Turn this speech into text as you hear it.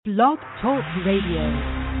Blog Talk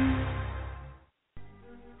Radio.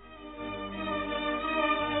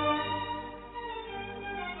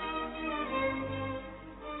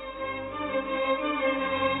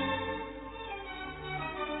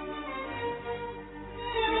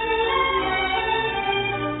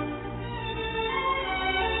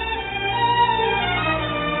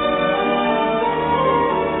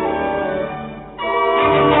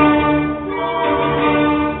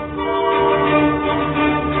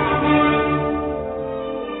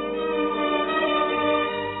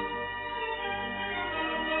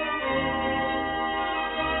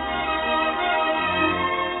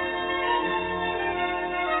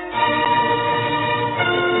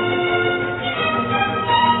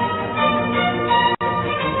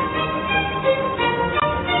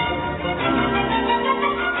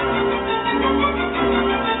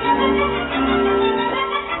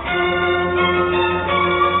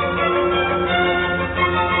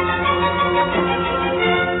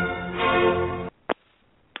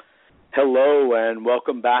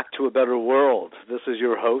 Welcome back to A Better World. This is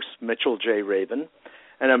your host, Mitchell J. Rabin,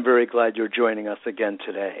 and I'm very glad you're joining us again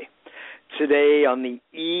today. Today, on the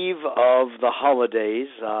eve of the holidays,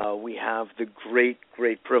 we have the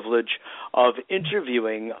great privilege of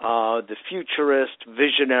interviewing the futurist,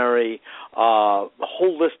 visionary,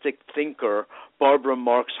 holistic thinker, Barbara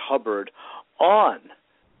Marx Hubbard, on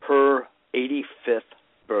her 85th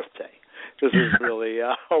birthday. This is really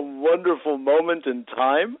a wonderful moment in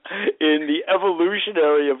time in the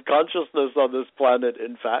evolutionary of consciousness on this planet,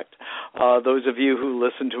 in fact. Those of you who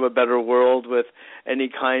listen to A Better World with any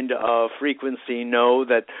kind of frequency know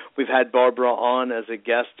that we've had Barbara on as a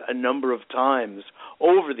guest a number of times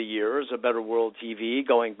over the years, A Better World TV,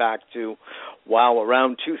 going back to,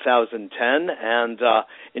 around 2010. And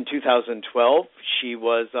in 2012, she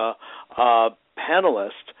was a panelist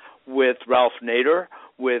with Ralph Nader,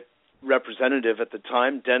 with Representative at the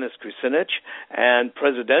time, Dennis Kucinich, and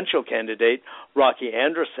presidential candidate Rocky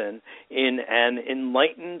Anderson in an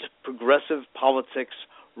enlightened progressive politics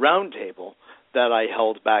roundtable that I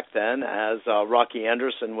held back then as Rocky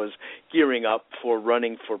Anderson was gearing up for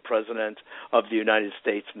running for president of the United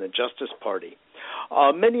States in the Justice Party.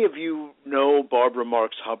 Many of you know Barbara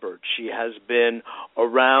Marx Hubbard. She has been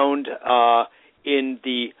around in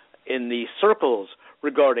the circles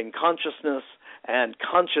regarding consciousness and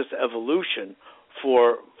conscious evolution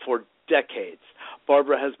for decades.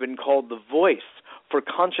 Barbara has been called the voice for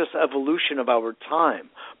conscious evolution of our time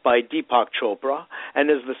by Deepak Chopra and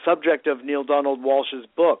is the subject of Neil Donald Walsh's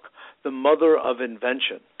book, The Mother of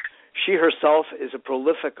Invention. She herself is a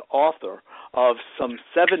prolific author of some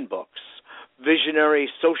 7 books, visionary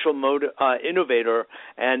social innovator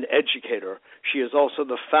and educator. She is also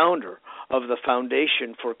the founder of the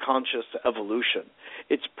Foundation for Conscious Evolution.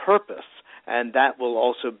 Its purpose, and that will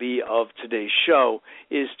also be of today's show,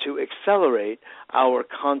 is to accelerate our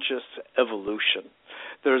conscious evolution.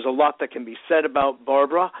 There's a lot that can be said about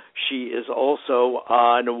Barbara. She is also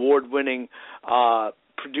an award-winning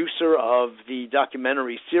producer of the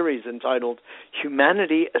documentary series entitled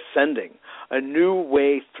Humanity Ascending, A New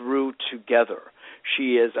Way Through Together.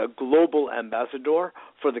 She is a global ambassador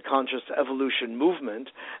for the conscious evolution movement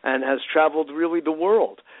and has traveled really the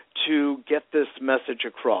world to get this message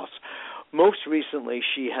across. Most recently,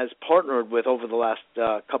 she has partnered with, over the last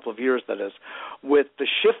couple of years, that is, with the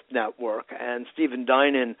Shift Network and Stephen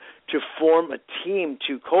Dinan to form a team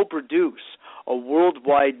to co-produce a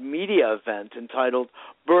worldwide media event entitled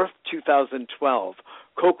Birth 2012,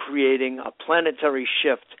 Co-Creating a Planetary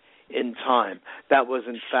Shift in Time. That was,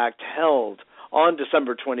 in fact, held on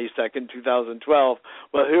December 22nd, 2012.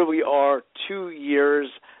 Well, here we are 2 years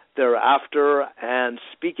thereafter, and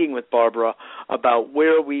speaking with Barbara about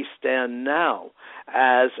where we stand now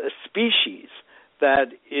as a species that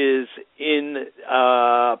is in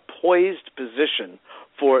a poised position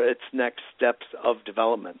for its next steps of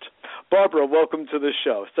development. Barbara, welcome to the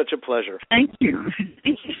show. Such a pleasure. Thank you.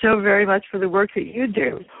 Thank you so very much for the work that you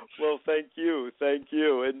do. Well, thank you.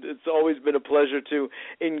 And it's always been a pleasure to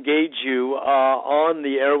engage you on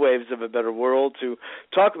the airwaves of A Better World to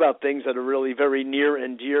talk about things that are really very near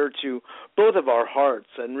and dear to both of our hearts,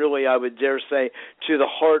 and really, I would dare say, to the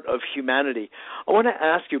heart of humanity. I want to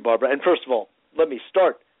ask you, Barbara, and first of all, let me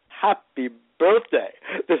start. Happy birthday.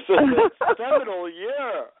 This is a seminal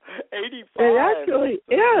year, 85. It actually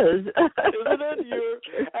is. Isn't it?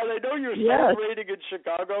 And I know you're celebrating in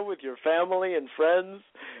Chicago with your family and friends.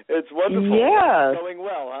 It's wonderful. Yes. It's going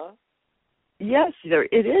well, huh? Yes,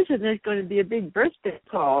 it is, and there's going to be a big birthday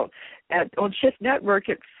call on Shift Network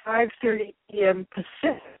at 5:30 p.m.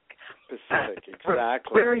 Pacific. Pacific,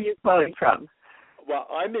 exactly. Where are you calling from? Well,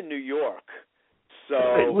 I'm in New York.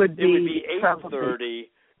 So it would be 8:30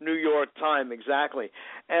 New York time, exactly.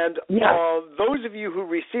 And yeah. those of you who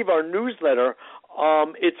receive our newsletter,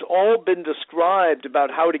 it's all been described about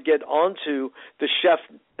how to get onto the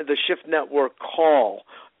Shift Network call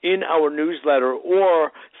in our newsletter,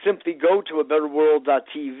 or simply go to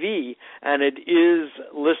abetterworld.tv, and it is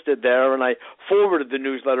listed there. And I forwarded the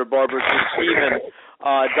newsletter, Barbara, to Stephen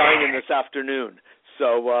Dinan this afternoon.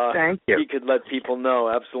 So thank you. He could let people know,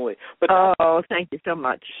 absolutely. But thank you so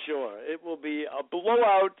much. Sure. It will be a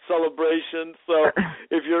blowout celebration. So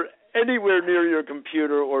if you're anywhere near your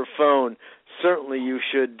computer or phone, certainly you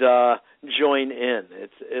should join in.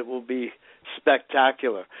 It will be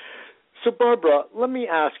spectacular. So, Barbara, let me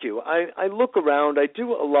ask you, I look around, I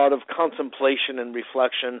do a lot of contemplation and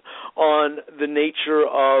reflection on the nature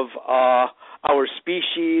of our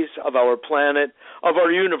species, of our planet, of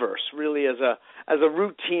our universe, really as a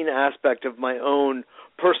routine aspect of my own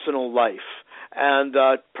personal life, and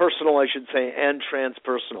personal, I should say, and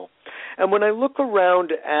transpersonal. And when I look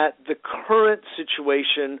around at the current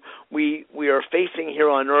situation we are facing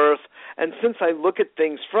here on Earth, and since I look at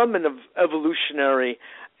things from an evolutionary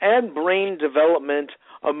and brain development,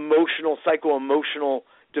 emotional, psycho-emotional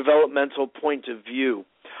developmental point of view,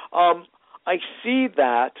 I see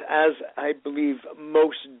that, as I believe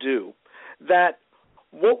most do, that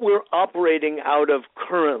what we're operating out of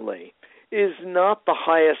currently is not the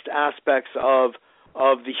highest aspects of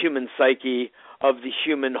the human psyche, of the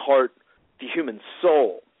human heart, the human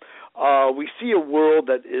soul. We see a world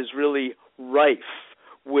that is really rife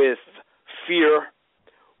with fear,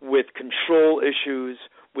 with control issues,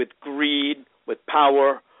 with greed, with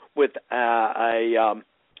power, with a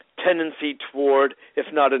tendency toward, if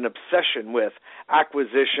not an obsession with,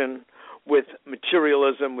 acquisition, with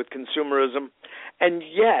materialism, with consumerism. And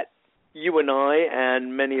yet, you and I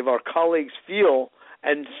and many of our colleagues feel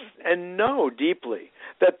and know deeply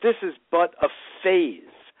that this is but a phase.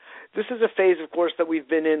 This is a phase, of course, that we've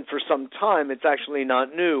been in for some time. It's actually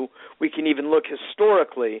not new. We can even look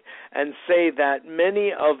historically and say that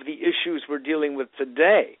many of the issues we're dealing with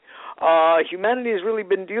today, humanity has really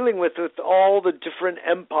been dealing with all the different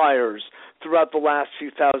empires throughout the last few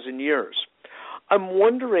thousand years. I'm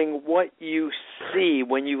wondering what you see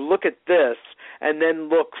when you look at this and then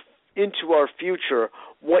look into our future,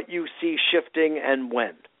 what you see shifting and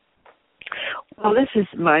when. Well, this is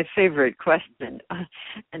my favorite question.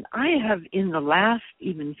 And I have, in the last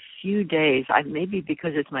even few days, maybe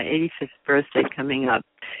because it's my 85th birthday coming up,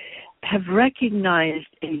 have recognized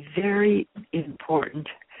a very important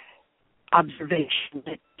observation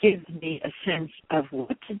that gives me a sense of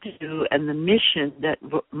what to do and the mission that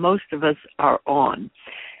most of us are on.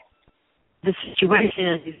 The situation,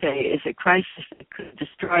 as you say, is a crisis that could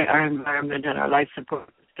destroy our environment and our life support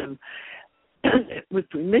system, if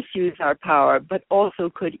we misuse our power, but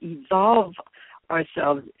also could evolve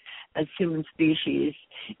ourselves as human species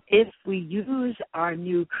if we use our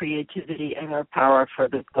new creativity and our power for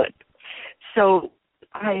the good. So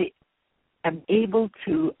I am able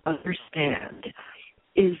to understand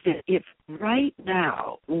is that if right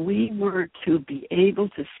now we were to be able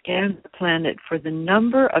to scan the planet for the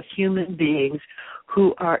number of human beings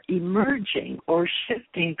who are emerging or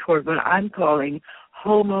shifting toward what I'm calling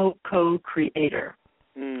Homo co-creator,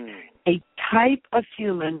 a type of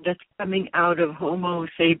human that's coming out of Homo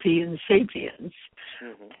sapiens sapiens,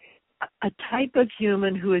 a type of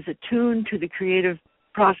human who is attuned to the creative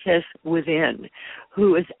process within,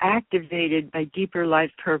 who is activated by deeper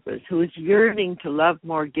life purpose, who is yearning to love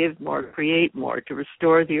more, give more, create more, to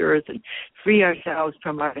restore the earth and free ourselves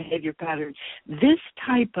from our behavior patterns. This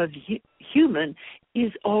type of human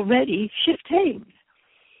is already shifting.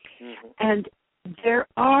 And there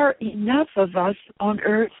are enough of us on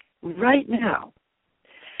Earth right now.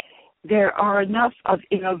 There are enough of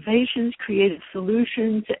innovations, creative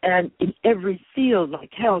solutions, and in every field like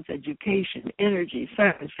health, education, energy,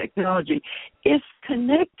 science, technology, if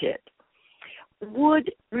connected,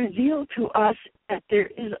 would reveal to us that there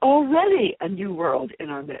is already a new world in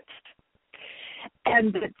our midst.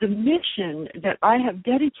 And that the mission that I have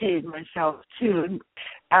dedicated myself to and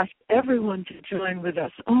ask everyone to join with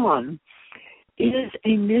us on is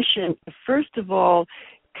a mission, first of all,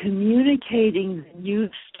 communicating the new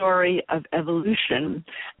story of evolution,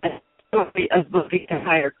 a story of moving to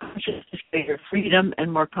higher consciousness, greater freedom,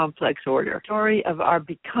 and more complex order. A story of our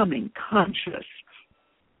becoming conscious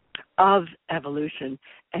of evolution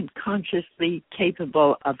and consciously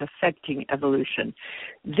capable of affecting evolution.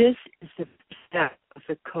 This is the step of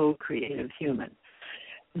the co-creative human.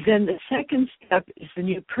 Then the second step is the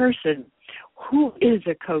new person. Who is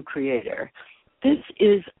a co-creator? This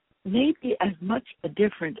is maybe as much a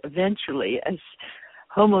different eventually as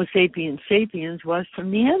Homo sapiens sapiens was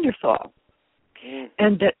from Neanderthal.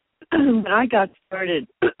 And that when I got started,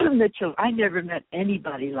 Mitchell, I never met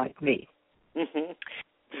anybody like me.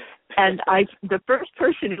 And the first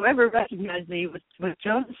person who ever recognized me was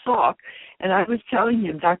Jonas Salk, and I was telling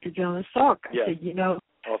him, Dr. Jonas Salk, I said,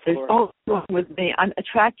 there's all wrong with me. I'm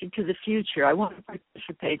attracted to the future. I want to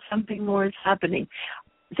participate. Something more is happening.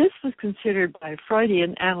 This was considered by a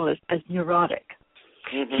Freudian analyst as neurotic.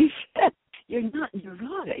 He said, you're not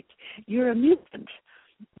neurotic. You're a mutant.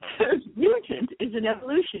 The mutant is an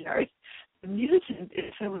evolutionary. The mutant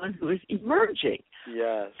is someone who is emerging.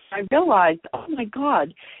 Yes. I realized, oh my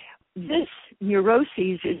God, this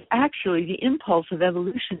neuroses is actually the impulse of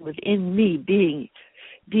evolution within me being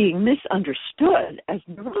misunderstood as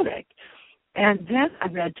neurotic. And then I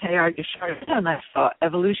read Teilhard de Chardin, and I saw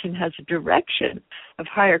evolution has a direction of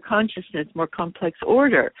higher consciousness, more complex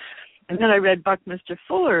order. And then I read Buckminster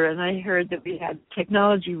Fuller, and I heard that we had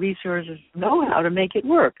technology, resources, know-how to make it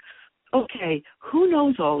work. Okay, who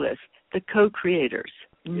knows all this? The co-creators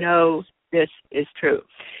know this is true.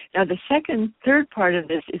 Now, the third part of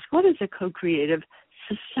this is, what is a co-creative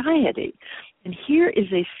society? And here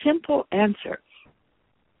is a simple answer.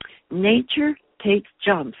 Nature takes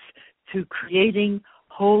jumps to creating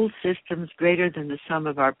whole systems greater than the sum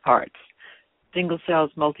of our parts. Single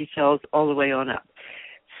cells, multi-cells, all the way on up.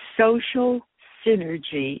 Social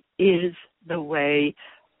synergy is the way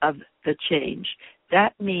of the change.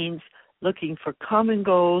 That means looking for common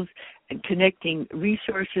goals and connecting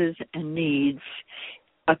resources and needs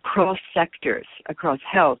across sectors, across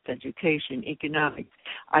health, education, economics.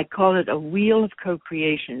 I call it a wheel of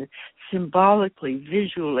co-creation. Symbolically,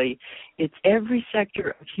 visually, it's every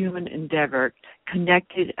sector of human endeavor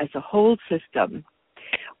connected as a whole system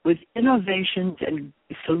with innovations and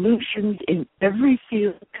solutions in every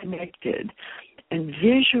field connected, and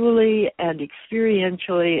visually and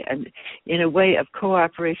experientially and in a way of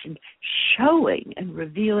cooperation, showing and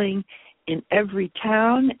revealing in every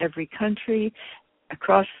town, every country,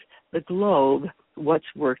 across the globe, what's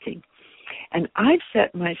working. And I've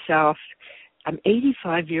set myself, I'm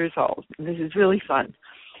 85 years old, and this is really fun,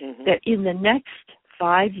 that in the next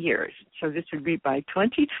 5 years, so this would be by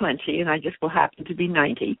 2020, and I just will happen to be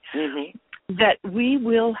 90, that we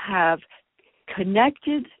will have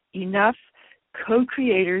connected enough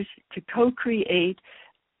co-creators to co-create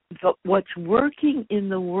what's working in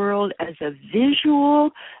the world as a visual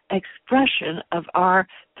expression of our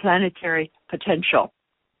planetary potential.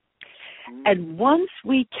 And once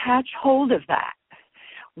we catch hold of that,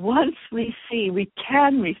 once we see we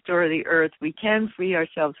can restore the earth, we can free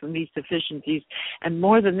ourselves from these deficiencies, and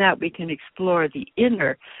more than that, we can explore the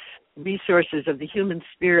inner resources of the human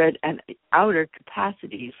spirit and outer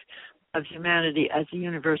capacities of humanity as a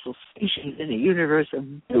universal species in a universe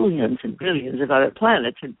of billions and billions of other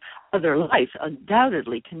planets and other life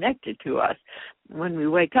undoubtedly connected to us. When we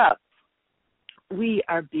wake up, we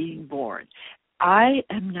are being born. I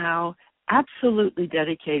am now absolutely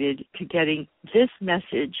dedicated to getting this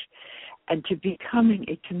message and to becoming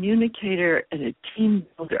a communicator and a team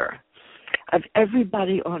builder of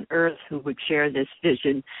everybody on earth who would share this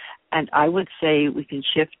vision. And I would say we can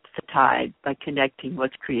shift the tide by connecting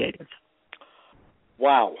what's creative.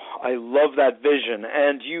 Wow, I love that vision.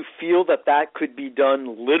 And you feel that could be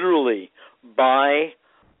done literally by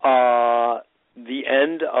the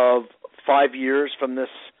end of 5 years from this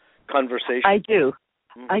conversation? I do.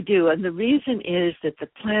 And the reason is that the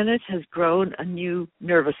planet has grown a new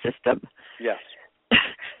nervous system. Yes.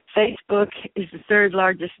 Facebook is the third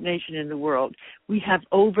largest nation in the world. We have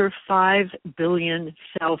over 5 billion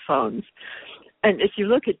cell phones. And if you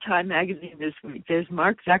look at Time magazine this week, there's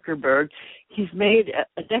Mark Zuckerberg. He's made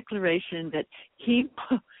a declaration that he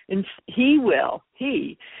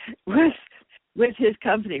with his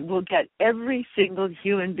company will get every single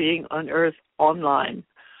human being on earth online.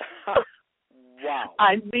 Wow.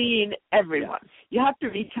 I mean everyone. You have to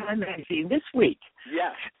read Time magazine this week.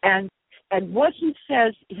 Yes. And what he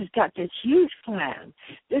says, he's got this huge plan.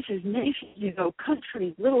 This is nations,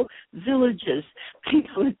 countries, little villages,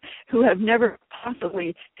 people who have never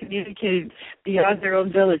possibly communicated beyond their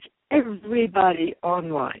own village, everybody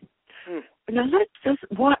online. Now,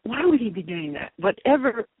 why would he be doing that?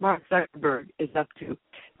 Whatever Mark Zuckerberg is up to,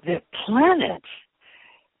 the planet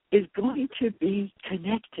is going to be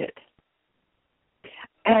connected.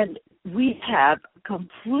 And we have a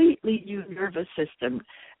completely new nervous system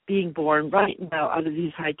being born right now out of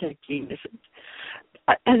these high-tech geniuses.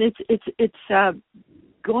 And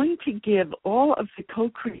going to give all of the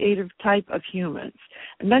co-creative type of humans,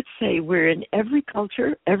 and let's say we're in every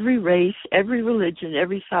culture, every race, every religion,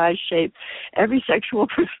 every size, shape, every sexual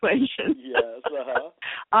persuasion. Yes,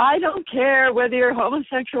 I don't care whether you're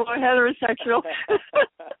homosexual or heterosexual.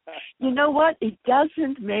 You know what? It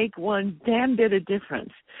doesn't make one damn bit of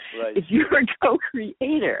difference. Right. If you're a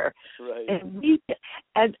co-creator. Right.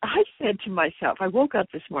 And I said to myself, I woke up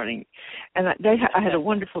this morning, and I had a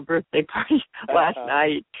wonderful birthday party last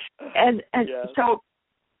night, and yes. So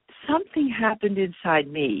something happened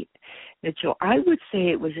inside me, Mitchell. I would say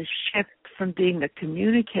it was a shift from being a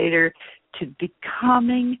communicator to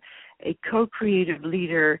becoming a co-creative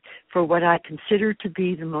leader for what I consider to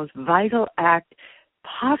be the most vital act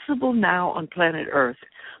possible now on planet Earth,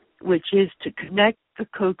 which is to connect the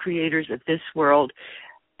co-creators of this world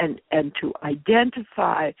and to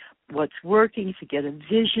identify what's working, to get a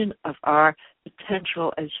vision of our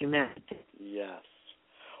potential as humanity. Yes.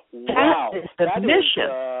 Wow. That is the mission.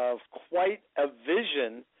 Is quite a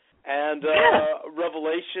vision and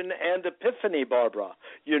revelation and epiphany, Barbara.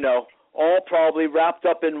 You know, all probably wrapped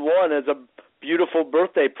up in one as a beautiful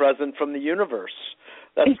birthday present from the universe.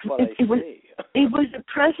 That's what I see. It was a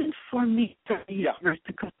present for me from the universe.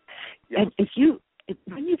 Because, and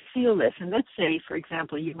when you feel this, and let's say, for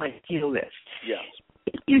example, you might feel this. Yes.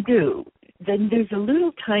 If you do, then there's a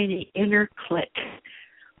little tiny inner click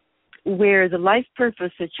where the life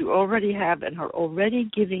purpose that you already have and are already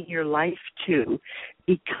giving your life to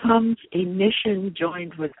becomes a mission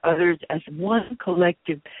joined with others as one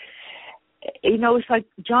collective. You know, it's like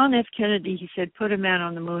John F. Kennedy, he said, put a man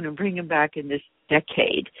on the moon and bring him back in this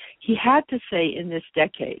decade. He had to say in this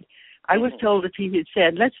decade. I was told if he had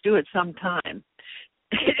said, let's do it sometime,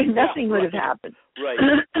 nothing would have happened. Right.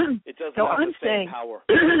 It doesn't so have I'm the same saying, power.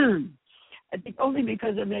 I think only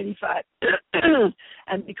because I'm 85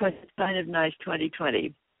 and because it's kind of nice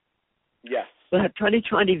 2020. Yes. We'll have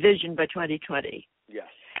 2020 vision by 2020. Yes.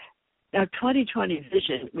 Now, 2020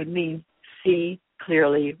 vision would mean see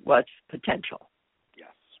clearly what's potential. Yes.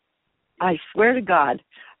 I swear to God,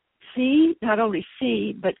 not only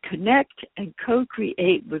see, but connect and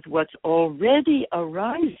co-create with what's already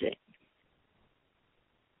arising.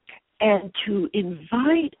 And to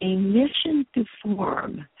invite a mission to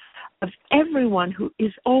form of everyone who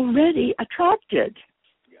is already attracted.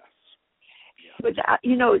 Yes. Without,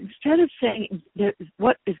 instead of saying that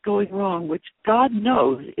what is going wrong, which God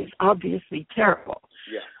knows is obviously terrible.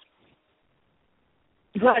 Yes.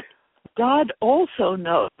 But God also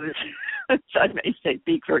knows, I may say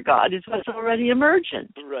speak for God, is what's already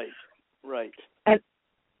emergent. Right.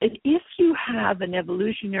 And if you have an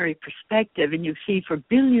evolutionary perspective and you see for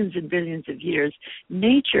billions and billions of years,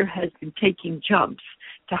 nature has been taking jumps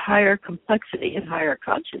to higher complexity and higher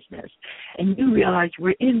consciousness, and you realize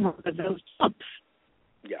we're in one of those jumps.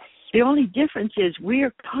 Yes. The only difference is we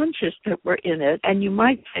are conscious that we're in it, and you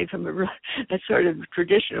might say from a sort of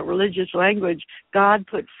traditional religious language, God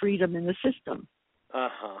put freedom in the system.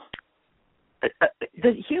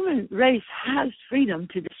 The human race has freedom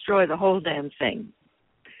to destroy the whole damn thing.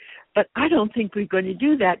 But I don't think we're going to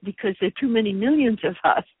do that because there are too many millions of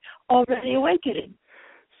us already awakening.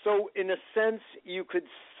 So in a sense, you could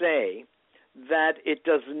say that it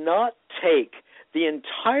does not take the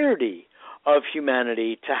entirety of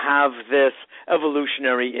humanity to have this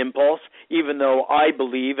evolutionary impulse, even though I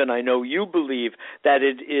believe, and I know you believe, that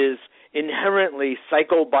it is inherently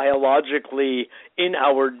psychobiologically in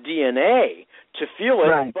our DNA to feel it,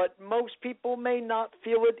 right. But most people may not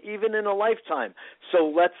feel it even in a lifetime. So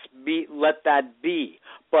let that be.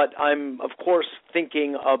 But I'm, of course,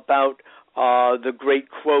 thinking about the great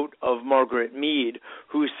quote of Margaret Mead,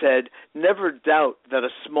 who said, "Never doubt that a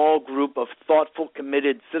small group of thoughtful,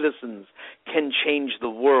 committed citizens can change the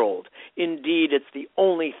world. Indeed, it's the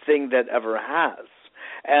only thing that ever has."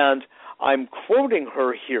 And I'm quoting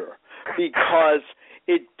her here because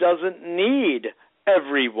it doesn't need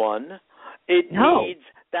everyone. It needs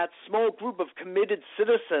that small group of committed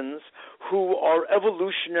citizens who are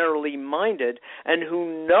evolutionarily minded and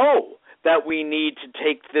who know that we need to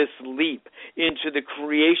take this leap into the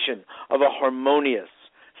creation of a harmonious,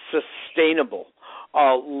 sustainable,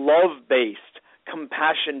 love-based,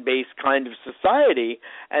 compassion-based kind of society,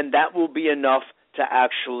 and that will be enough to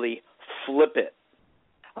actually flip it.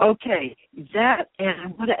 Okay, and I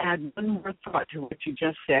want to add one more thought to what you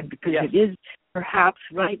just said, because It is perhaps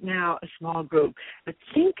right now a small group. But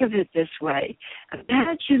think of it this way.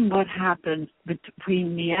 Imagine what happened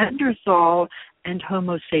between Neanderthal and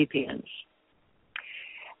Homo sapiens.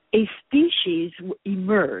 A species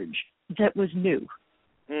emerged that was new.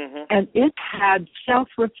 Mm-hmm. And it had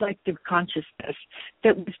self-reflective consciousness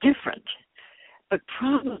that was different. but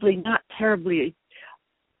probably not terribly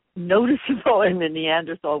noticeable in the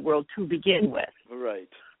Neanderthal world to begin with. Right.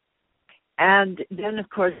 And then, of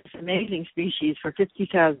course, this amazing species for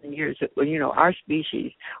 50,000 years, our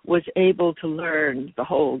species was able to learn the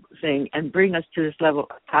whole thing and bring us to this level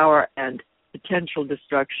of power and potential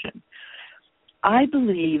destruction. I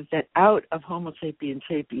believe that out of Homo sapiens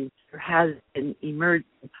sapiens, there has an emerged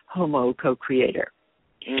Homo co-creator.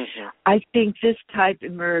 Mm-hmm. I think this type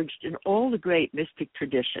emerged in all the great mystic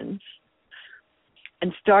traditions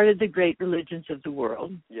and started the great religions of the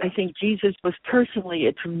world. Yeah. I think Jesus was personally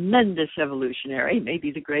a tremendous evolutionary,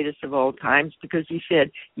 maybe the greatest of all times, because he said,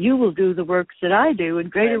 you will do the works that I do, and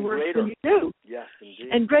greater works than you do. Yes, indeed.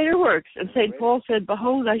 And greater works. And St. Paul said,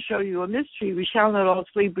 behold, I show you a mystery. We shall not all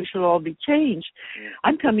sleep, we shall all be changed.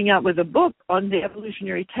 I'm coming out with a book on the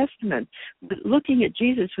evolutionary testament, looking at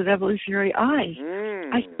Jesus with evolutionary eyes.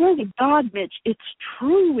 I swear to God, Mitch, it's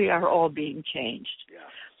true we are all being changed. Yeah.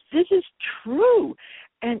 This is true.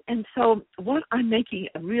 And so what I'm making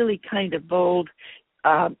a really kind of bold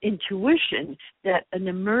intuition that an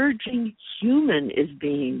emerging human is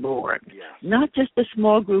being born, not just a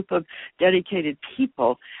small group of dedicated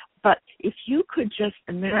people, but if you could just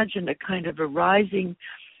imagine a kind of a rising,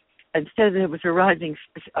 instead of there was a rising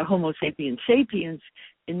Homo sapiens sapiens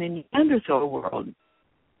in the Neanderthal world,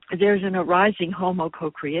 there's an arising Homo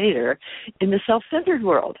co-creator in the self-centered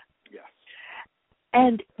world.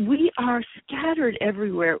 And we are scattered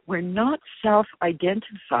everywhere. We're not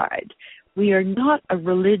self-identified. We are not a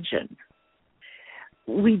religion.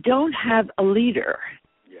 We don't have a leader.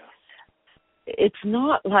 Yeah. It's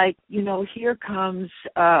not like, here comes,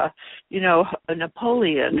 a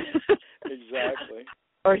Napoleon. Exactly.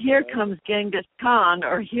 Or here comes Genghis Khan,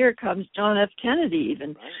 or here comes John F. Kennedy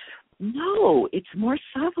even. Right. No, it's more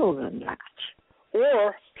subtle than that.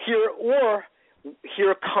 Or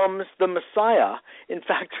here comes the Messiah. In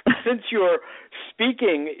fact, since you're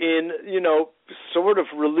speaking in, sort of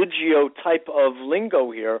religio type of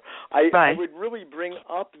lingo here, I would really bring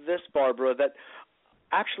up this, Barbara, that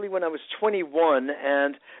actually when I was 21,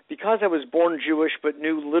 and because I was born Jewish but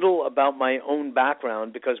knew little about my own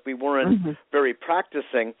background because we weren't very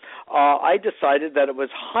practicing, I decided that it was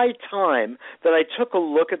high time that I took a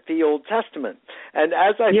look at the Old Testament. And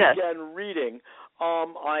as I began reading,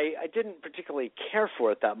 I didn't particularly care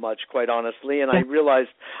for it that much, quite honestly, and I realized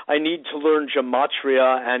I need to learn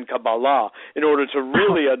Gematria and Kabbalah in order to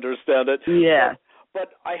really understand it. Yeah. But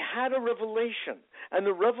I had a revelation, and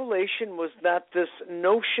the revelation was that this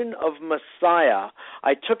notion of Messiah,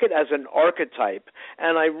 I took it as an archetype,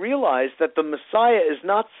 and I realized that the Messiah is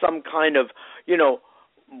not some kind of,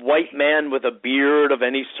 white man with a beard of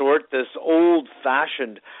any sort, this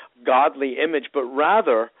old-fashioned godly image, but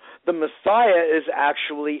rather the Messiah is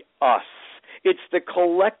actually us. It's the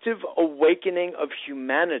collective awakening of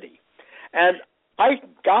humanity. And I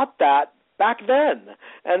got that back then,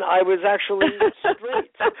 and I was actually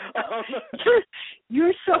straight.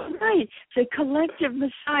 You're so right. The collective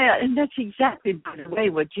Messiah, and that's exactly, by the way,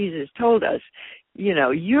 what Jesus told us. He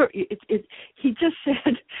just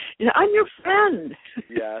said, I'm your friend.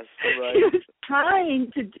 Yes, right. He was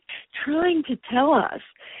trying to tell us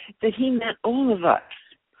that he meant all of us.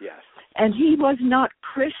 Yes. And he was not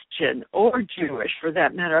Christian or Jewish, for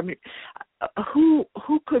that matter. I mean, who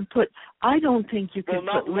could put? I don't think you could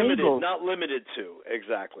put labels. Not limited to,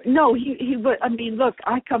 exactly. No, he would. I mean, look,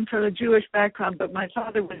 I come from a Jewish background, but my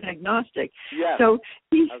father was agnostic. Yes. So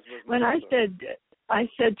when I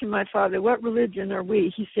said to my father, "What religion are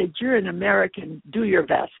we?" He said, "You're an American. Do your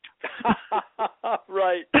best."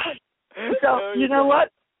 Right. So you know what?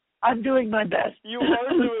 I'm doing my best. You are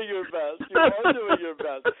doing your best. You are doing your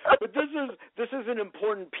best. But this is an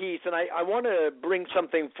important piece, and I want to bring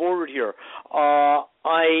something forward here.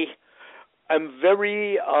 I am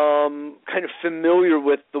very kind of familiar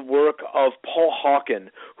with the work of Paul Hawken,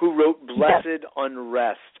 who wrote Blessed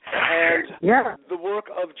Unrest, and the work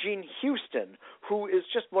of Jean Houston, who is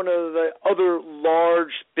just one of the other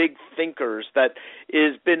large, big thinkers that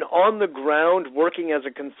has been on the ground working as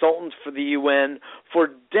a consultant for the UN for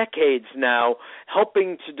decades now,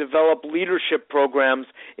 helping to develop leadership programs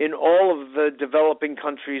in all of the developing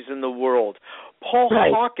countries in the world. Paul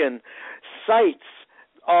Hawken cites,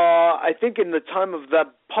 I think in the time of the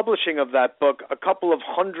publishing of that book, a couple of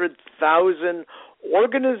 100,000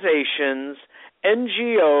 organizations,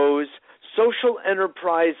 NGOs, social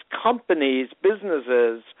enterprise companies,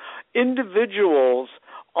 businesses, individuals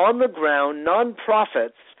on the ground,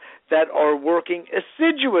 nonprofits that are working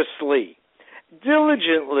assiduously,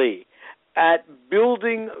 diligently at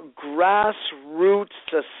building grassroots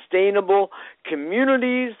sustainable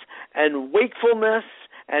communities and wakefulness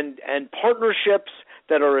and partnerships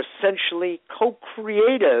that are essentially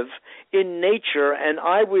co-creative in nature, and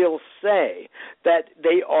I will say that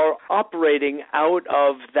they are operating out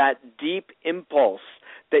of that deep impulse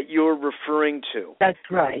that you're referring to. That's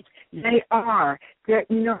right. They are. They're,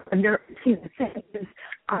 see, the thing is,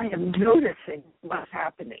 I am noticing what's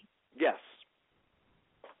happening. Yes.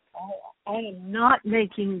 I am not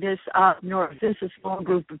making this up, nor is this a small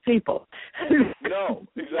group of people. No,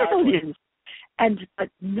 exactly. Millions. But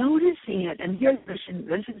noticing it, and here's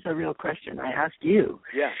this is a real question I ask you.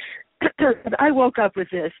 Yes. I woke up with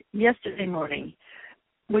this yesterday morning,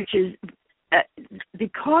 which is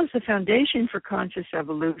because the Foundation for Conscious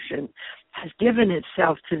Evolution has given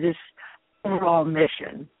itself to this overall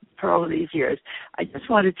mission for all these years. I just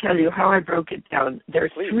want to tell you how I broke it down. There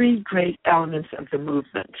are three great elements of the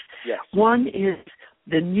movement. Yes. One is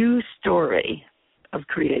the new story of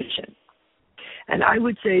creation. And I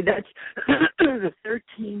would say that's the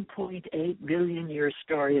 13.8 billion year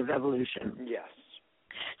story of evolution. Yes.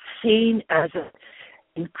 Seen as an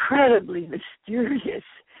incredibly mysterious,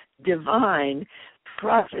 divine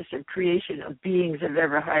process of creation of beings of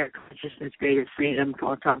ever higher consciousness, greater freedom,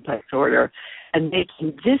 more complex order, and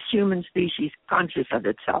making this human species conscious of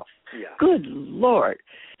itself. Yeah. Good Lord.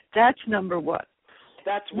 That's number one.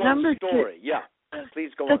 That's one number story. Two, yeah.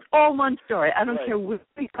 Please go That's on. all one story. I don't care where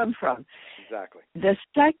we come from. Exactly. The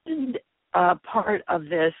second part of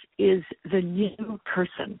this is the new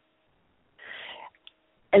person.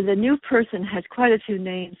 And the new person has quite a few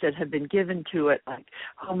names that have been given to it, like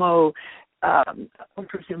Homo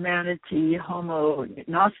humanity, Homo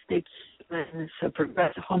Gnostic,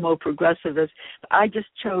 Homo progressivist. I just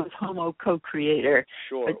chose Homo co-creator.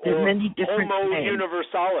 Sure. But there's many different Homo names.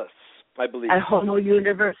 universalis, I believe. And Homo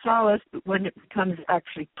universalis, when it becomes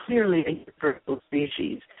actually clearly a universal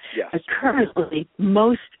species. Yes. But currently,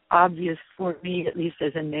 most obvious for me, at least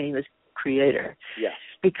as a name, is creator. Yes.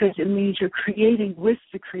 Because it means you're creating with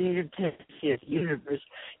the creative tendency of the universe.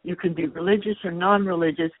 You can be religious or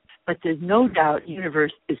non-religious, but there's no doubt the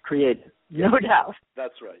universe is creative. No doubt.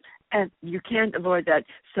 That's right. And you can't avoid that.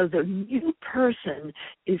 So the new person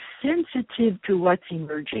is sensitive to what's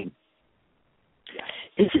emerging. Yes.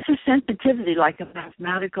 It's just a sensitivity like a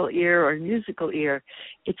mathematical ear or a musical ear.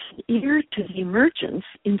 It's an ear to the emergence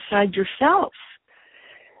inside yourself.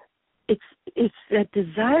 It's that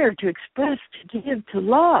desire to express, to give, to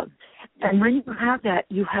love. And when you have that,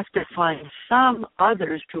 you have to find some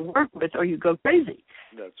others to work with or you go crazy.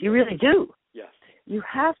 That's you right. really do. Yes. You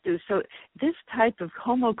have to. So this type of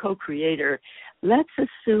Homo co-creator, let's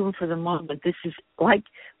assume for the moment this is like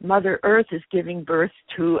Mother Earth is giving birth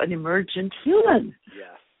to an emergent human.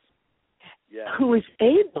 Yes. Yes. Who is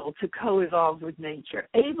able to co-evolve with nature,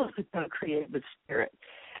 able to co-create with spirit.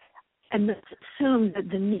 And let's assume that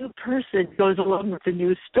the new person goes along with the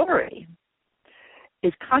new story,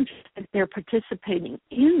 is conscious that they're participating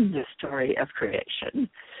in the story of creation.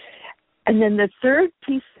 And then the third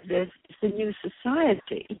piece of this is the new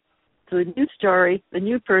society. So the new story, the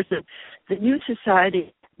new person, the new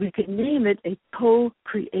society, we could name it a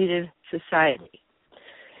co-creative society.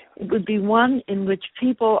 It would be one in which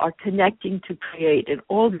people are connecting to create in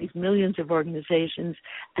all these millions of organizations.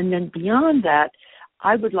 And then beyond that,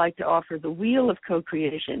 I would like to offer the wheel of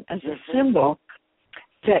co-creation as a symbol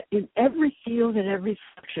that in every field and every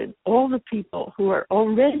section, all the people who are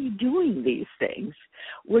already doing these things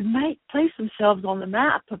would place themselves on the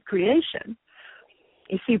map of creation.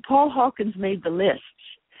 You see, Paul Hawkins made the list.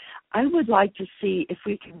 I would like to see if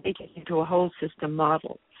we can make it into a whole system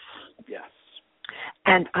model. Yes.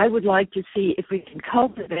 And I would like to see if we can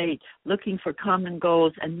cultivate looking for common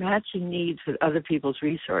goals and matching needs with other people's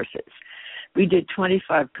resources. We did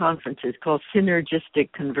 25 conferences called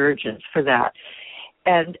Synergistic Convergence for that.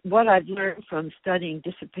 And what I've learned from studying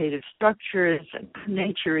dissipative structures and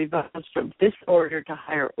nature evolves from disorder to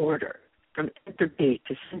higher order, from entropy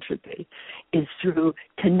to syntropy, is through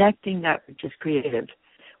connecting that which is creative.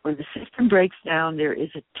 When the system breaks down, there is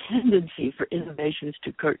a tendency for innovations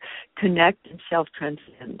to connect and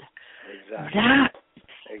self-transcend.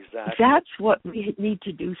 Exactly. That's what we need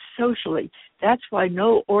to do socially. That's why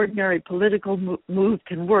no ordinary political move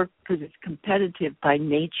can work, because it's competitive by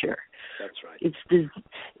nature. That's right.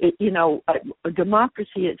 A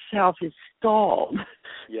democracy itself is stalled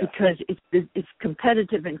because it's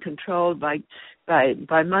competitive and controlled by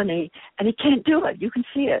money, and it can't do it. You can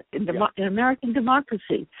see it in American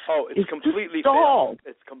democracy. Oh, it's completely stalled.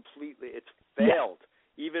 Failed. It's failed. Yeah.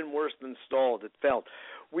 Even worse than stalled, it failed.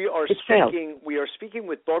 We are speaking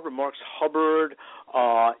with Barbara Marx Hubbard,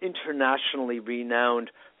 internationally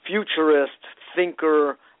renowned futurist,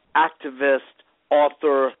 thinker, activist,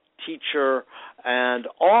 author, teacher, and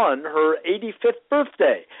on her 85th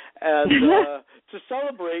birthday. And to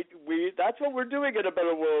celebrate, that's what we're doing in A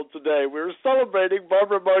Better World today. We're celebrating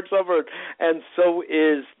Barbara Marx Hubbard, and so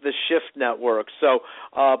is the Shift Network. So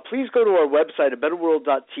please go to our website,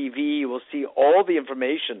 abetterworld.tv. You will see all the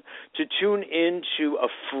information to tune into a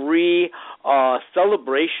free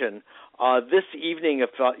celebration this evening if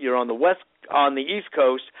you're on the East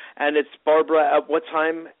Coast, and it's Barbara at what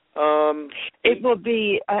time? It will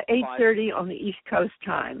be 8:30 on the East Coast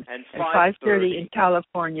time and 5:30 in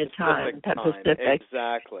California time, Pacific.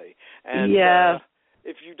 Exactly. And yeah.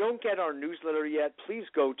 If you don't get our newsletter yet, please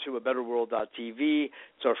go to abetterworld.tv.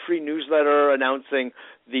 It's our free newsletter announcing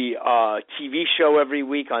the TV show every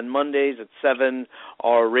week on Mondays at 7,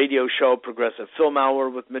 our radio show, Progressive Film Hour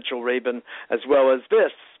with Mitchell Rabin, as well as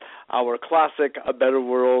this, our classic A Better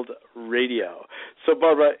World radio. So,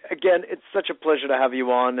 Barbara, again, it's such a pleasure to have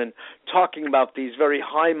you on and talking about these very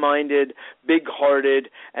high-minded, big-hearted,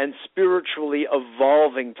 and spiritually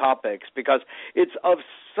evolving topics, because it's of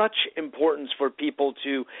such importance for people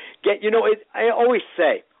to get, I always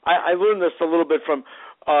say, I learned this a little bit from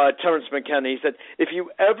Terence McKenna. He said, if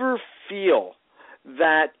you ever feel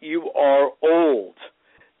that you are old,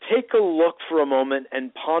 take a look for a moment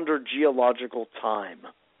and ponder geological time.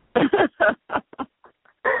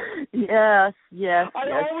 Yes.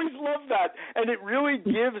 I always love that, and it really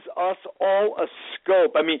gives us all a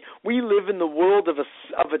scope. I mean, we live in the world of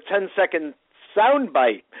a 10-second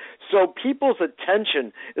soundbite, so people's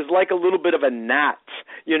attention is like a little bit of a gnat,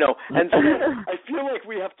 and so I feel like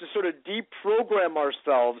we have to sort of deprogram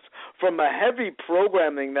ourselves from a heavy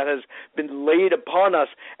programming that has been laid upon us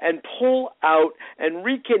and pull out and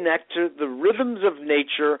reconnect to the rhythms of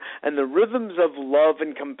nature and the rhythms of love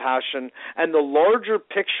and compassion and the larger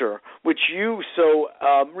picture, which you so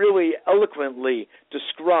really eloquently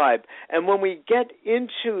describe. And when we get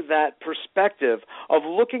into that perspective of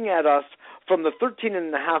looking at us from the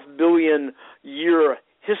 13.5 billion year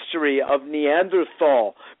history of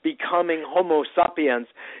Neanderthal becoming Homo sapiens,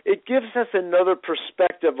 it gives us another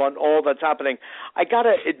perspective on all that's happening. I got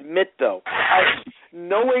to admit, though,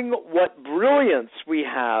 knowing what brilliance we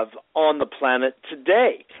have on the planet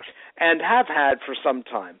today and have had for some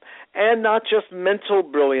time, and not just mental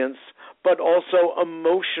brilliance, but also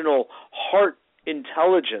emotional, heart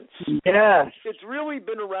intelligence. Yes. It's really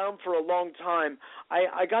been around for a long time.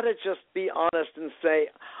 I got to just be honest and say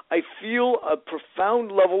I feel a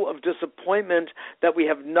profound level of disappointment that we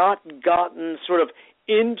have not gotten sort of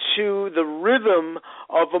into the rhythm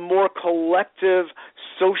of a more collective,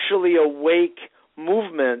 socially awake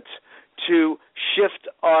movement to shift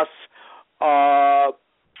us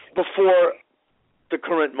before the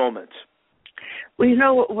current moment. Well, you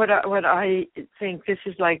know what I think, this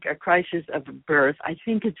is like a crisis of birth. I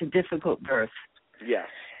think it's a difficult birth. Yes.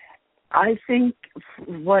 I think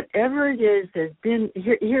whatever it is, there's been,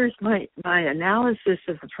 here's my analysis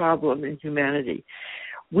of the problem in humanity.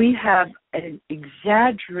 We have an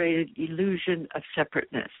exaggerated illusion of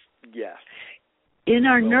separateness. Yes. In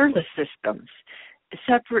our nervous systems,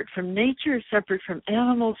 separate from nature, separate from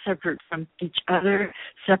animals, separate from each other,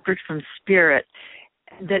 separate from spirit.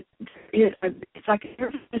 That it's like a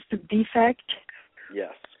nervous system defect.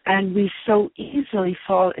 Yes. And we so easily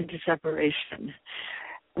fall into separation.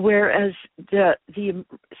 Whereas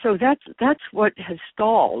so that's what has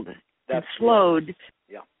stalled and slowed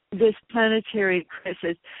this planetary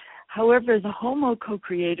crisis. However, the Homo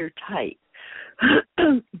co-creator type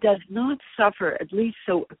does not suffer, at least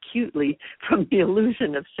so acutely, from the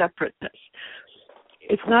illusion of separateness.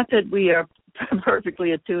 It's not that we are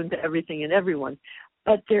perfectly attuned to everything and everyone,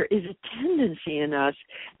 but there is a tendency in us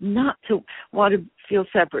not to want to feel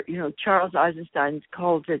separate. Charles Eisenstein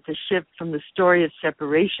calls it the shift from the story of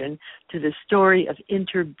separation to the story of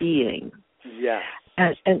interbeing. Yes.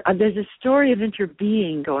 And there's a story of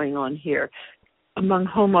interbeing going on here among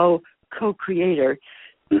Homo co-creator.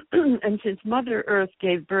 And since Mother Earth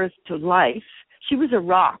gave birth to life, she was a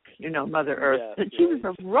rock, Mother Earth. Yes, and she was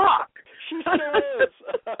a rock. She sure is.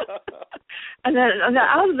 and then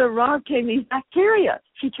out of the rock came these bacteria.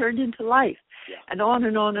 She turned into life, and on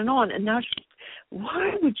and on and on. And now,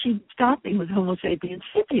 why would she be stopping with Homo sapiens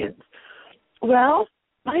sapiens? Well,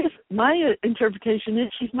 my interpretation is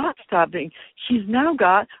she's not stopping. She's now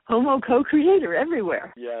got Homo co-creator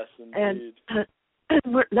everywhere. Yes, indeed.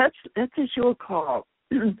 And let's issue a call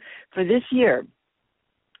for this year.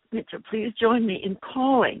 Mitchell, please join me in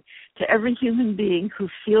calling to every human being who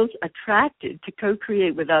feels attracted to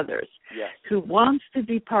co-create with others, who wants to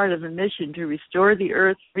be part of a mission to restore the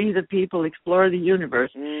earth, free the people, explore the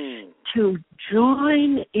universe, to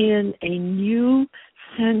join in a new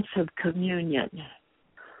sense of communion.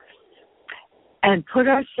 and put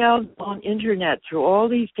ourselves on internet through all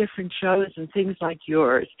these different shows and things like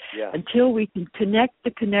yours until we can connect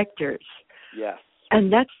the connectors. Yes. And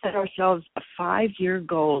let's set ourselves a 5-year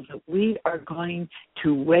goal that we are going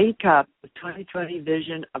to wake up with 2020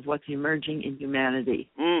 vision of what's emerging in humanity.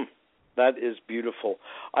 That is beautiful.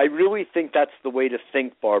 I really think that's the way to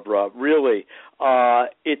think, Barbara. Really,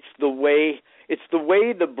 it's the way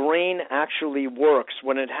the brain actually works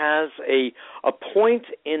when it has a point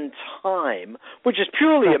in time, which is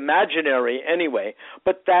purely imaginary anyway,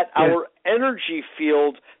 but that our energy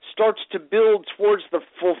field starts to build towards the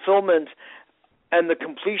fulfillment and the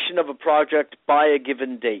completion of a project by a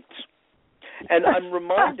given date. And I'm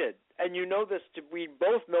reminded, and you know this, we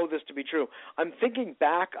both know this to be true, I'm thinking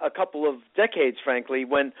back a couple of decades, frankly,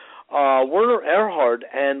 when Werner Erhard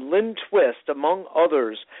and Lynn Twist, among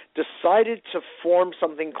others, decided to form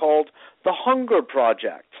something called the Hunger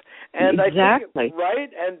Project. And exactly. I think, right?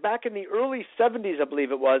 And back in the early 70s, I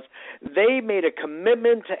believe it was, they made a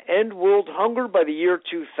commitment to end world hunger by the year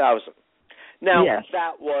 2000. Now,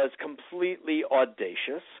 that was completely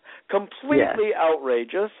audacious, completely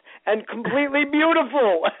outrageous, and completely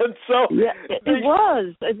beautiful. And so it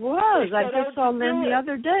was. I just saw Lynn the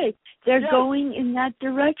other day. They're going in that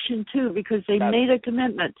direction, too, because they made a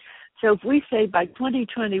commitment. So if we say by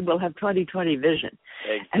 2020 we'll have 2020 vision,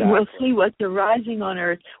 and we'll see what's arising on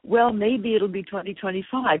Earth, well, maybe it'll be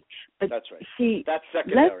 2025. But that's right. See, that's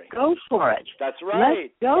secondary. Let's go for it. That's right.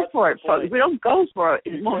 Let's go for it, folks. If we don't go for it,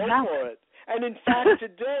 it won't happen. For it. And in fact,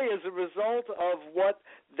 today, as a result of what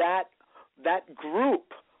that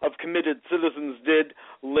group of committed citizens did,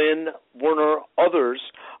 Lynn, Werner, others,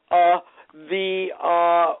 the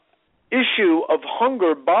issue of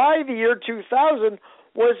hunger by the year 2000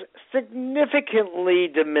 was significantly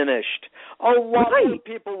diminished. A lot more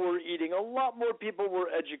people were eating, a lot more people were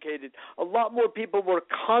educated, a lot more people were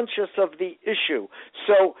conscious of the issue.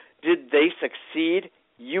 So did they succeed?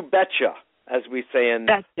 You betcha, as we say in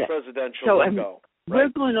presidential lingo. We're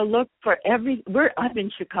going to look for I'm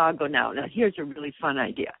in Chicago now. Now, here's a really fun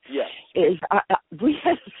idea. Yes. We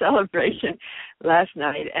had a celebration last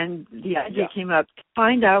night, and the idea came up to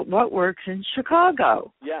find out what works in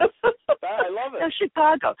Chicago. Yes. I love it. Now,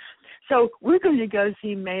 Chicago. So we're going to go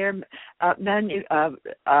see Mayor what's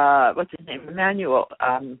his name? Emmanuel.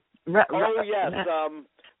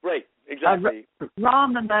 Right, exactly.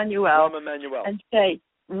 Rahm Emanuel. And say,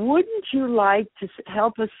 wouldn't you like to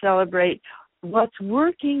help us celebrate what's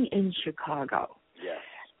working in Chicago? Yes.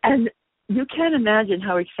 And you can't imagine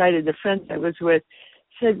how excited the friends I was with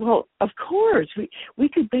said, well, of course, we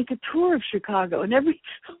could make a tour of Chicago, and everywhere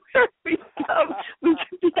we go, we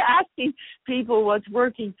could be asking people what's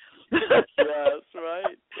working. Yes,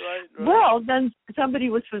 right. Well, then somebody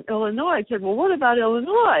was from Illinois. I said, well, what about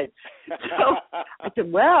Illinois? So I said,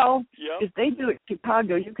 well, if they do it in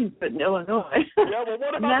Chicago, you can do it in Illinois. Yeah, well,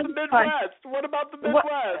 what about the Midwest? What about the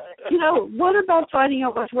Midwest? What about finding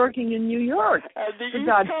out what's working in New York? And the East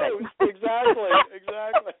Coast. Exactly.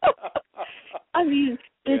 I mean,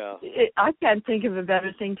 I can't think of a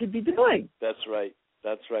better thing to be doing. That's right.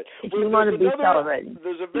 If you want to be celebrating.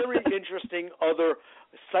 There's a very interesting other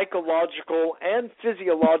psychological and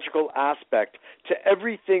physiological aspect to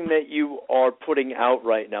everything that you are putting out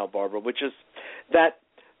right now, Barbara, which is that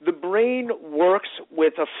the brain works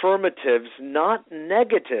with affirmatives, not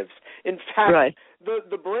negatives. In fact,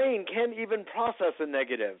 the brain can't even process a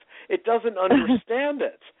negative. It doesn't understand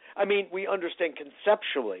it. I mean, we understand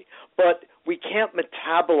conceptually, but we can't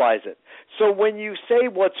metabolize it. So when you say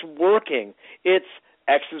what's working, it's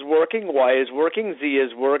X is working, Y is working, Z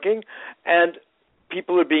is working, and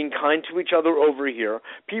people are being kind to each other over here.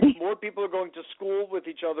 More people are going to school with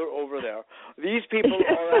each other over there. These people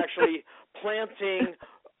are actually planting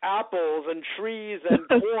apples and trees and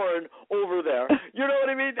corn over there. You know what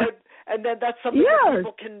I mean? And then that's something that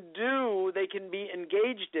people can do, they can be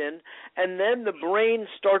engaged in, and then the brain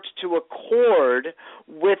starts to accord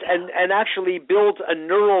with and actually build a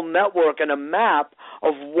neural network and a map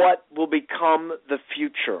of what will become the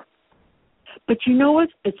future. But you know what?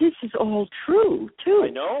 This is all true, too. I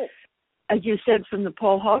know. As you said from the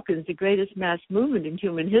Paul Hawkins, the greatest mass movement in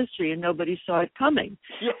human history, and nobody saw it coming.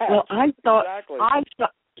 Yes, well, I thought exactly.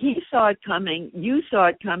 He saw it coming, you saw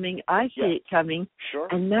it coming, I see it coming, sure.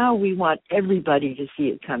 And now we want everybody to see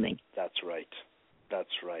it coming. That's right.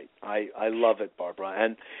 I love it, Barbara.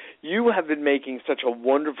 And you have been making such a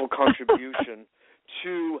wonderful contribution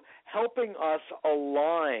to helping us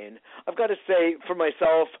align. I've got to say, for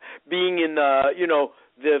myself, being in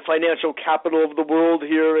the financial capital of the world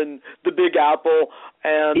here in the Big Apple,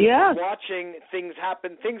 and Yes. watching things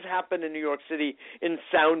happen. Things happen in New York City in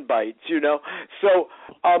sound bites, So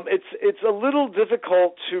it's a little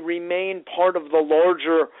difficult to remain part of the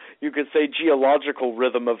larger, you could say, geological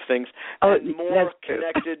rhythm of things, and more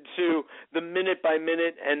connected to the minute by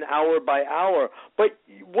minute and hour by hour. But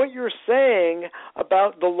what you're saying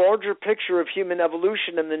about the larger picture of human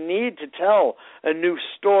evolution and the need to tell a new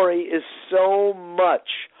story is so much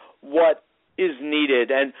what is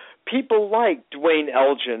needed. And people like Dwayne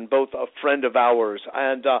Elgin, both a friend of ours,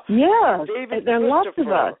 and David there are lots of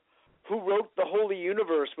Christopher, us who wrote The Holy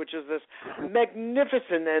Universe, which is this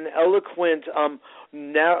magnificent and eloquent,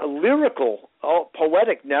 lyrical,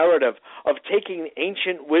 poetic narrative of taking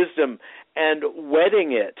ancient wisdom and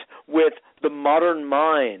wedding it with the modern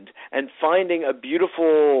mind and finding a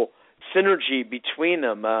beautiful synergy between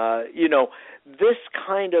them. This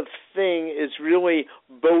kind of thing is really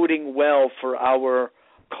boding well for our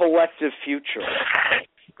collective future.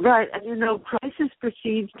 Right. And, crisis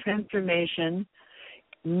precedes transformation.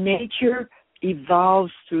 Nature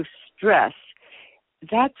evolves through stress.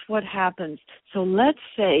 That's what happens. So let's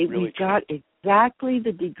say we've got exactly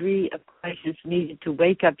the degree of crisis needed to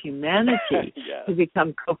wake up humanity to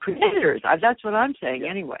become co-creators. That's what I'm saying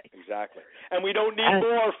anyway. Exactly. And we don't need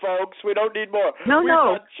more, folks. We don't need more.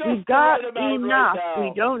 We've got enough. Right.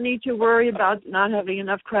 We don't need to worry about not having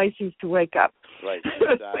enough crises to wake up. Right,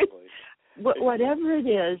 exactly. Whatever it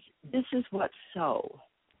is, this is what's so.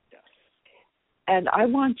 And I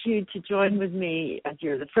want you to join with me, as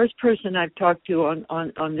you're the first person I've talked to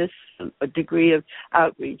on this degree of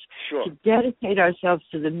outreach, to dedicate ourselves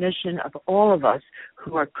to the mission of all of us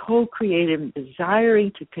who are co-creative,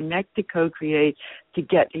 desiring to connect to co-create, to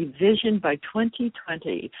get a vision by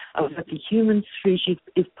 2020 of what the human species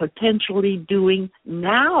is potentially doing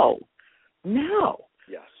now.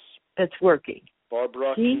 Yes. That's working.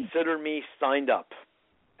 Barbara, consider me signed up.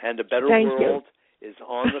 And A Better World is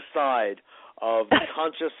on the side of the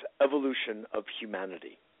conscious evolution of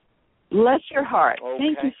humanity. Bless your heart. Okay.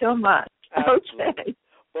 Thank you so much. Absolutely.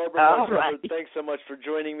 Okay. Barbara, thanks so much for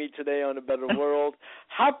joining me today on A Better World.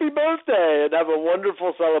 Happy birthday, and have a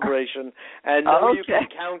wonderful celebration. And know you can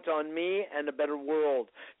count on me and A Better World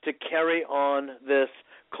to carry on this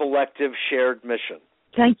collective shared mission.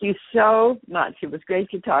 Thank you so much. It was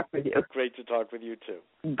great to talk with you. Great to talk with you,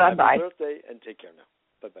 too. Bye-bye. Happy birthday, and take care now.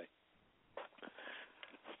 Bye-bye.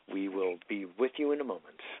 We will be with you in a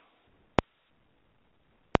moment.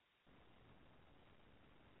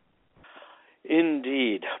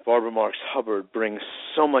 Indeed, Barbara Marx Hubbard brings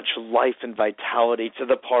so much life and vitality to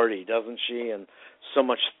the party, doesn't she? And so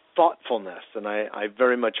much thoughtfulness, and I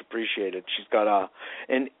very much appreciate it. She's got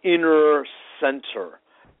an inner center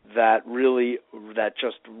that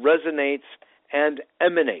just resonates and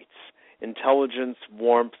emanates intelligence,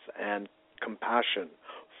 warmth, and compassion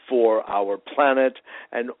for our planet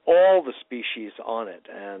and all the species on it.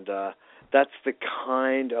 And that's the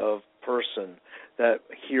kind of person that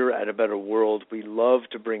here at A Better World we love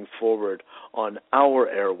to bring forward on our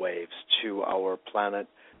airwaves to our planet,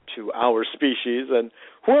 to our species, and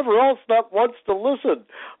whoever else that wants to listen.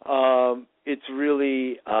 It's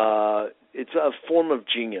really it's a form of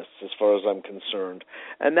genius as far as I'm concerned.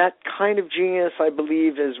 And that kind of genius, I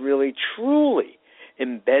believe, is really truly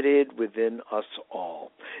embedded within us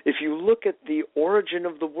all. If you look at the origin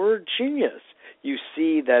of the word genius, you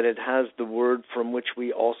see that it has the word from which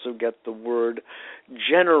we also get the word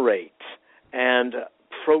generate and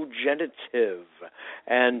progenitive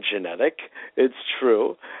and genetic. It's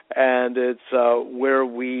true. And it's where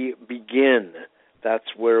we begin.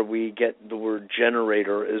 That's where we get the word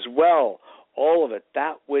generator as well. All of it,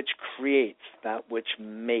 that which creates, that which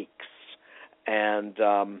makes. And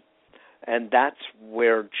that's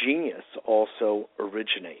where genius also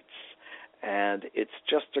originates. And it's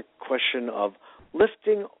just a question of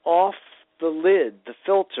lifting off the lid, the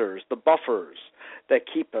filters, the buffers that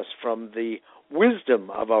keep us from the wisdom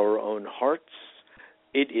of our own hearts.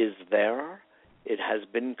 It is there. It has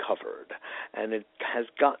been covered. And it has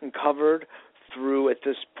gotten covered through, at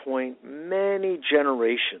this point, many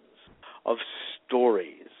generations of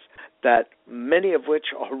stories, that many of which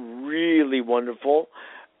are really wonderful,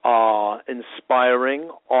 inspiring,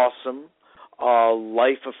 awesome,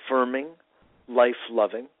 life-affirming,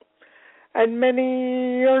 life-loving, and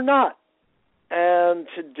many are not. And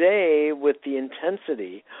today, with the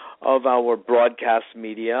intensity of our broadcast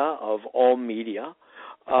media, of all media,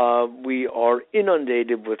 we are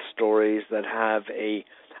inundated with stories that have a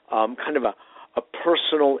kind of a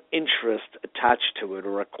personal interest attached to it,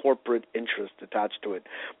 or a corporate interest attached to it.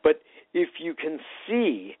 But if you can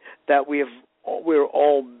see that we're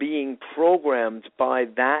all being programmed by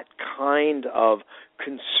that kind of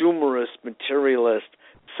consumerist, materialist,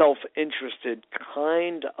 self-interested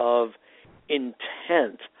kind of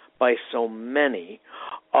intent by so many,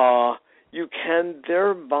 you can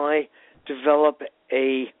thereby develop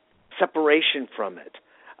a separation from it,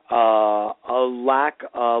 a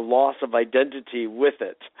loss of identity with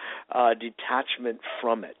it, detachment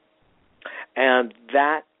from it. And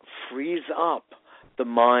that frees up the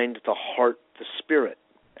mind, the heart, the spirit,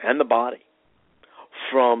 and the body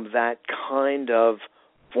from that kind of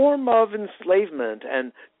form of enslavement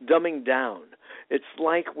and dumbing down. It's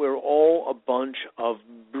like we're all a bunch of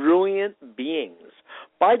brilliant beings,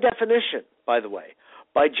 by definition, by the way,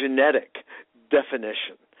 by genetic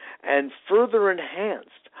definition, and further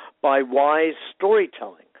enhanced by wise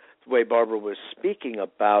storytelling, the way Barbara was speaking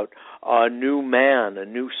about a new man, a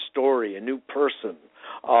new story, a new person,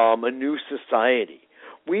 a new society.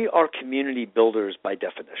 We are community builders by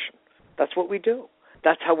definition. That's what we do.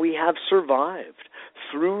 That's how we have survived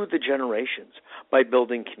through the generations, by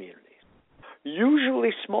building communities. Usually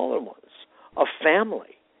smaller ones. A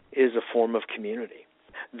family is a form of community.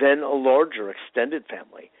 Then a larger extended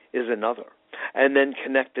family is another. And then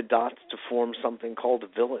connect the dots to form something called a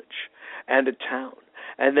village and a town,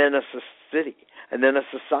 and then a city, and then a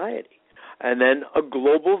society, and then a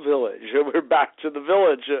global village. We're back to the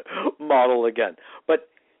village model again. But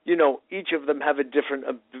you know, each of them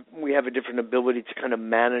we have a different ability to kind of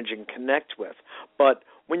manage and connect with. But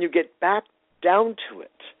when you get back down to it,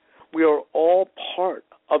 we are all part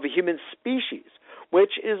of a human species,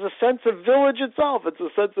 which is a sense of village itself. It's a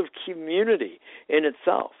sense of community in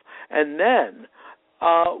itself. And then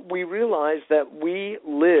we realize that we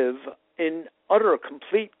live in utter,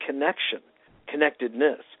 complete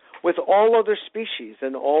connectedness with all other species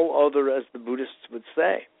and all other, as the Buddhists would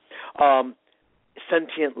say,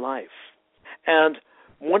 sentient life. And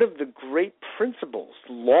one of the great principles,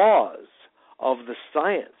 laws of the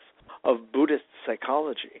science of Buddhist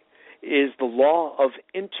psychology is the law of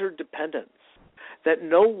interdependence, that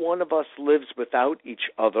no one of us lives without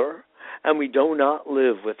each other, and we do not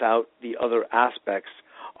live without the other aspects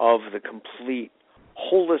of the complete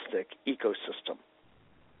holistic ecosystem.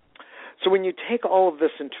 So when you take all of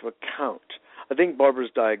this into account, I think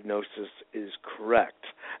Barbara's diagnosis is correct,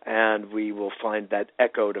 and we will find that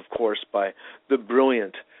echoed, of course, by the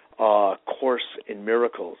brilliant Course in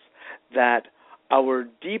Miracles, that our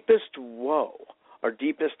deepest woe, our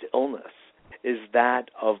deepest illness, is that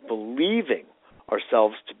of believing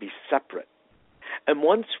ourselves to be separate. And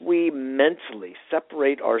once we mentally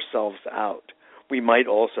separate ourselves out, we might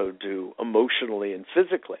also do emotionally and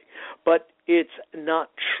physically, but it's not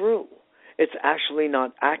true. It's actually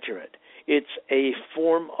not accurate. It's a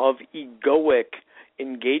form of egoic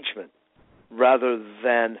engagement rather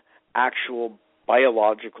than actual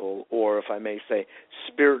biological, or if I may say,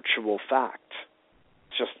 spiritual fact.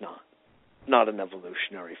 It's just not an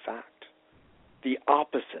evolutionary fact. The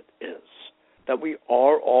opposite is that we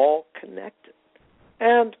are all connected.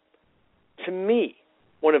 And to me,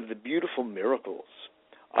 one of the beautiful miracles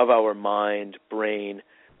of our mind, brain,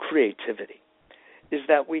 creativity is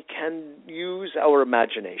that we can use our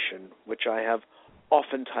imagination, which I have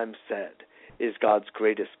oftentimes said is God's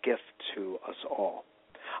greatest gift to us all.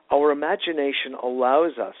 Our imagination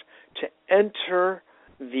allows us to enter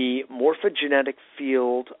the morphogenetic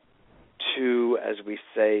field to, as we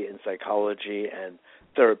say in psychology and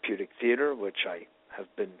therapeutic theater, which I have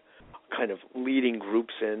been kind of leading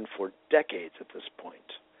groups in for decades at this point,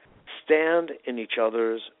 stand in each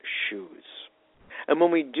other's shoes. And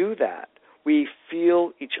when we do that, we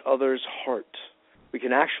feel each other's heart. We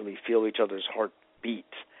can actually feel each other's heart beat.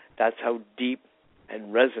 That's how deep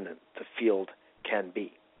and resonant the field can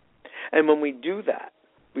be. And when we do that,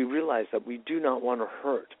 we realize that we do not want to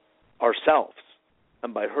hurt ourselves.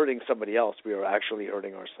 And by hurting somebody else, we are actually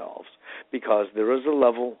hurting ourselves, because there is a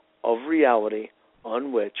level of reality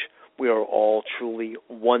on which we are all truly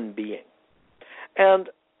one being. And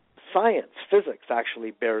science, physics, actually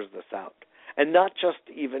bears this out. And not just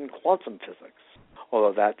even quantum physics,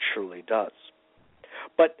 although that surely does.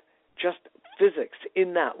 But just physics,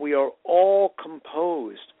 in that we are all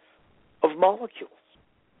composed of molecules.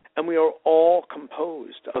 And we are all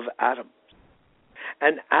composed of atoms.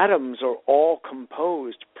 And atoms are all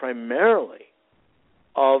composed primarily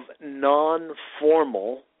of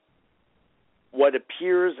non-formal, what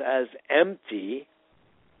appears as empty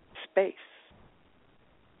space.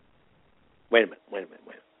 Wait a minute.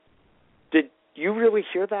 Did you really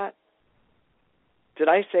hear that? Did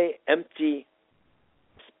I say empty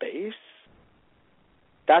space?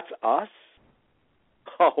 That's us?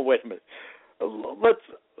 Oh, wait a minute.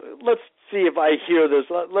 Let's see if I hear this.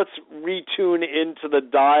 Let's retune into the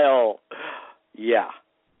dial. Yeah,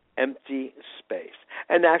 empty space.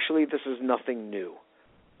 And actually, this is nothing new.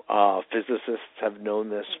 Physicists have known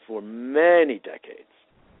this for many decades.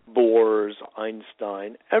 Bohr,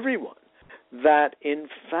 Einstein, everyone. That, in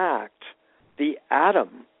fact, the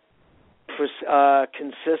atom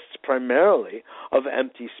consists primarily of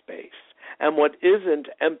empty space. And what isn't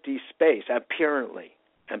empty space, apparently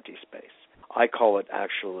empty space, I call it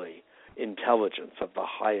actually intelligence of the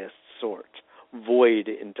highest sort, void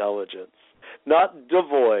intelligence, not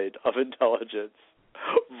devoid of intelligence,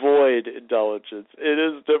 void intelligence. It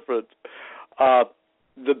is different.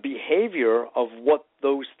 The behavior of what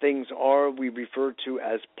those things are we refer to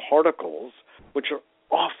as particles, which are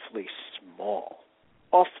awfully small.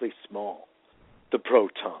 The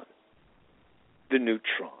proton, the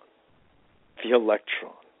neutron, the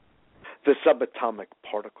electron, the subatomic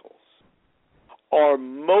particles are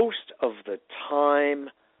most of the time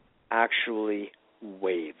actually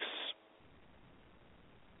waves.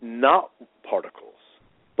 Not particles,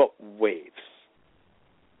 but waves.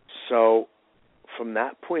 So, from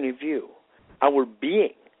that point of view, our being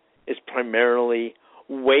is primarily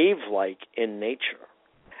wave-like in nature.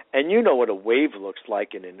 And you know what a wave looks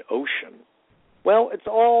like in an ocean. Well, it's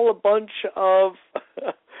all a bunch of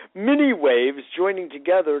mini waves joining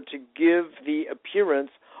together to give the appearance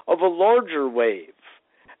of a larger wave.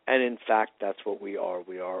 And in fact, that's what we are.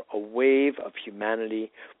 We are a wave of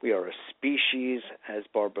humanity. We are a species, as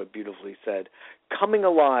Barbara beautifully said, coming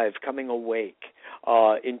alive, coming awake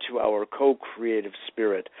into our co-creative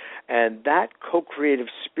spirit. And that co-creative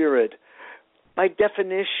spirit, by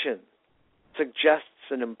definition, suggests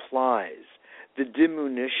and implies the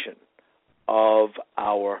diminution of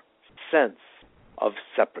our sense of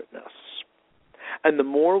separateness. And the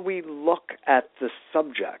more we look at the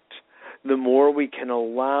subject, the more we can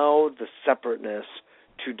allow the separateness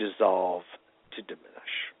to dissolve, to diminish.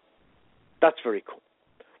 That's very cool.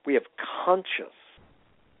 We have conscious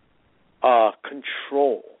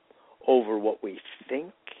control over what we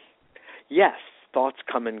think. Yes, thoughts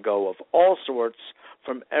come and go of all sorts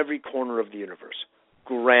from every corner of the universe.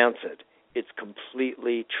 Granted, it's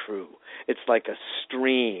completely true. It's like a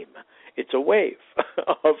stream. It's a wave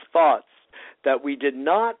of thoughts that we did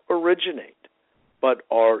not originate, but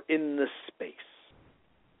are in the space.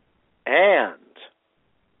 And,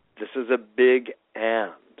 this is a big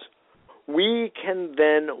and, we can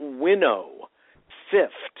then winnow,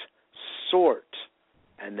 sift, sort,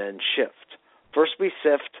 and then shift. First we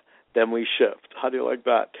sift, then we shift. How do you like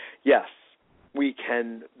that? Yes, we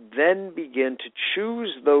can then begin to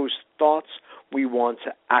choose those thoughts we want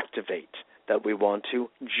to activate, that we want to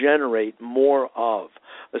generate more of,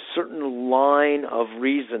 a certain line of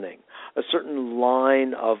reasoning, a certain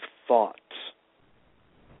line of thought.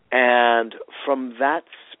 And from that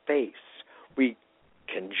space, we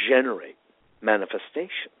can generate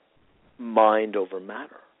manifestation, mind over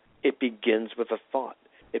matter. It begins with a thought.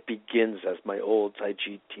 It begins, as my old Tai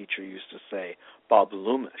Chi teacher used to say, Bob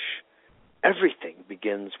Loomish, everything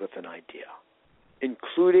begins with an idea,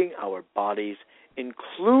 including our bodies,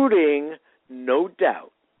 including, no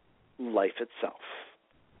doubt, life itself,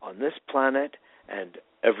 on this planet and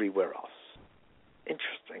everywhere else.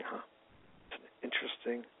 Interesting, huh? It's an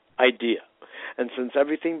interesting idea. And since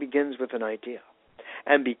everything begins with an idea,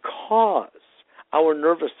 and because our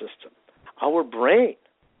nervous system, our brain,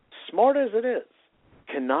 smart as it is,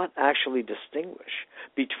 cannot actually distinguish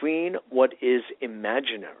between what is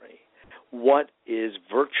imaginary, what is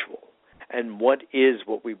virtual, and what is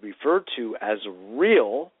what we refer to as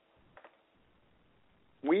real,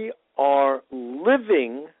 we are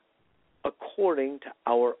living according to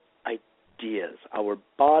our ideas. Our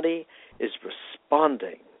body is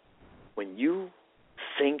responding. When you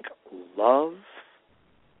think love,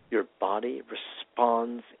 your body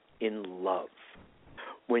responds in love.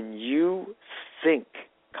 When you think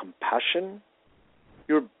compassion,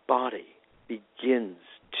 your body begins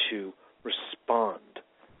to respond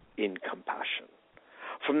in compassion.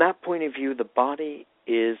 From that point of view, the body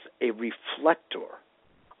is a reflector,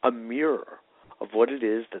 a mirror of what it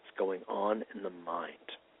is that's going on in the mind.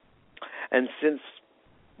 And since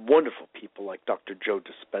wonderful people like Dr. Joe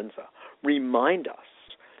Dispenza remind us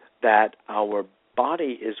that our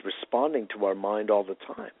body is responding to our mind all the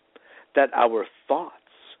time, that our thoughts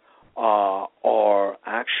are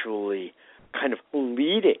actually kind of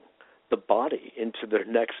leading the body into their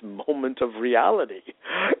next moment of reality.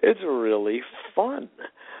 It's really fun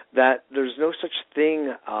that there's no such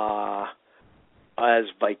thing as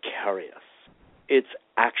vicarious. It's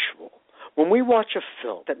actual. When we watch a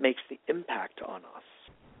film that makes the impact on us,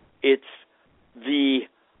 it's the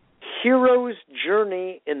hero's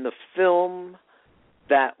journey in the film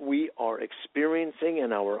that we are experiencing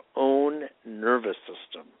in our own nervous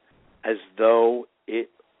system as though it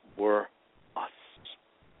were us.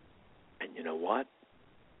 And you know what?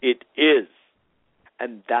 It is.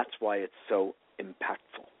 And that's why it's so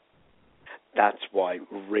impactful. That's why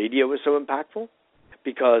radio is so impactful,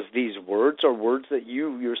 because these words are words that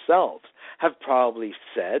you yourselves have probably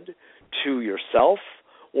said to yourself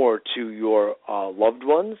or to your loved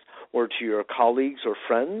ones or to your colleagues or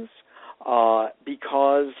friends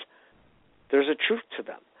because there's a truth to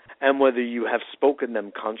them. And whether you have spoken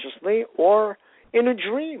them consciously or in a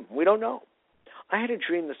dream, we don't know. I had a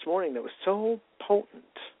dream this morning that was so potent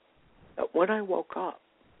that when I woke up,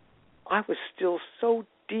 I was still so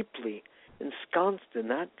deeply ensconced in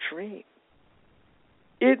that dream.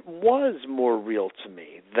 It was more real to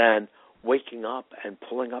me than waking up and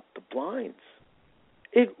pulling up the blinds.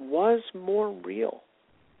 It was more real.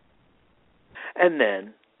 And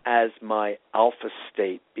then, as my alpha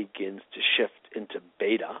state begins to shift into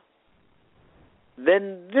beta,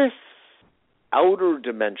 then this outer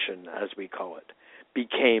dimension, as we call it,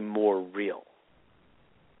 became more real.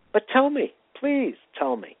 But tell me, please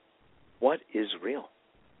tell me, what is real?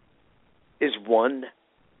 Is one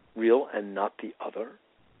real and not the other?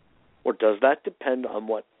 Or does that depend on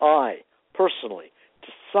what I personally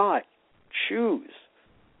decide, choose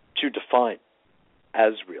to define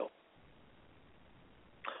as real?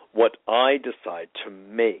 What I decide to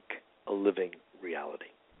make a living reality.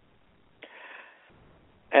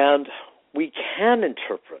 And we can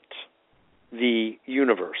interpret the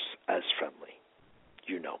universe as friendly.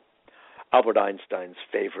 You know, Albert Einstein's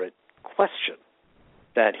favorite question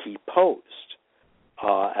that he posed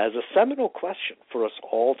as a seminal question for us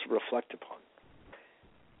all to reflect upon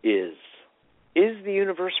is the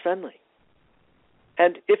universe friendly?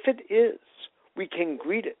 And if it is, we can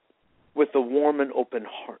greet it with a warm and open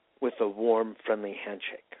heart, with a warm, friendly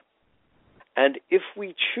handshake. And if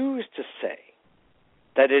we choose to say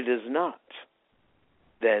that it is not,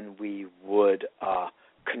 then we would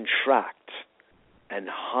contract and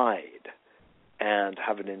hide and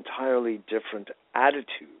have an entirely different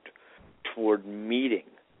attitude toward meeting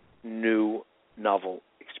new, novel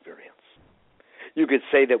experience. You could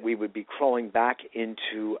say that we would be crawling back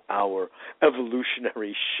into our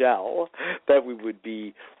evolutionary shell, that we would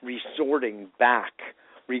be resorting back,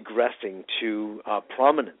 regressing to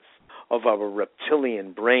prominence of our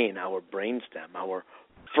reptilian brain, our brainstem, our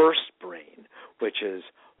first brain, which is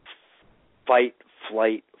fight,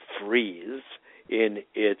 flight, freeze in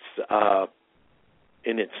its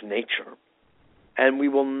nature. And we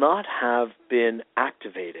will not have been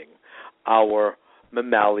activating our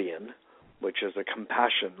mammalian, which is a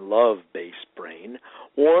compassion, love-based brain,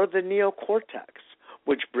 or the neocortex,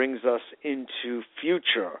 which brings us into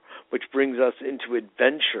future, which brings us into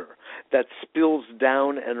adventure, that spills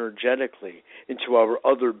down energetically into our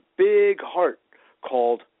other big heart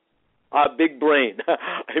called big brain,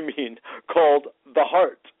 called the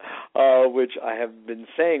heart, which I have been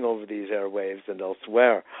saying over these airwaves and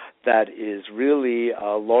elsewhere, that is really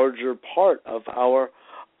a larger part of our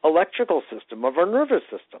electrical system, of our nervous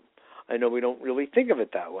system. I know we don't really think of it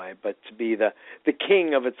that way, but to be the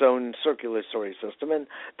king of its own circulatory system, and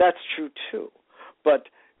that's true too. But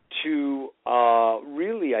to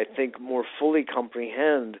really, I think, more fully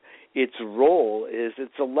comprehend its role, is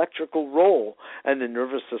its electrical role, and the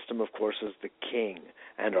nervous system, of course, is the king,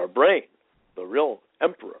 and our brain, the real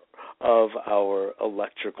emperor of our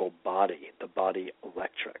electrical body, the body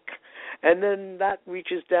electric. And then that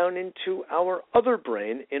reaches down into our other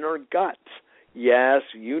brain in our gut. Yes,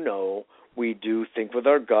 you know, we do think with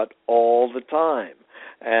our gut all the time.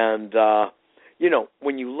 And,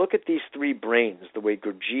 when you look at these three brains, the way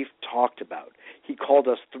Gurdjieff talked about, he called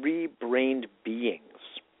us three-brained beings.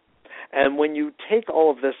 And when you take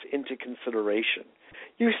all of this into consideration,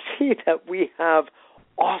 you see that we have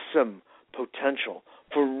awesome potential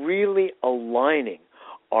for really aligning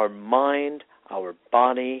our mind, our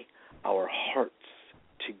body, our hearts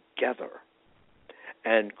together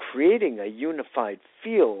and creating a unified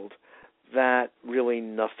field that really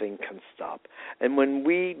nothing can stop. And when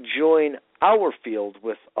we join our field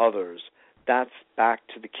with others, that's back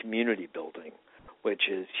to the community building, which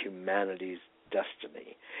is humanity's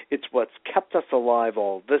destiny. It's what's kept us alive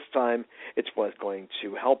all this time. It's what's going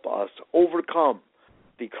to help us overcome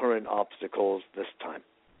the current obstacles this time.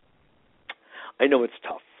 I know it's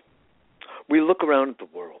tough. We look around at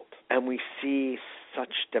the world and we see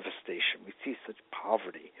such devastation. We see such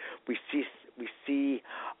poverty. We see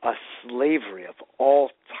a slavery of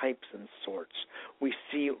all types and sorts. We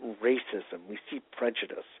see racism. We see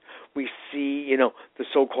prejudice. We see, the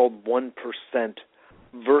so-called 1%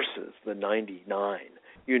 versus the 99.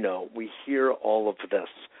 We hear all of this.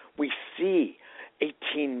 We see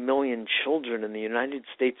 18 million children in the United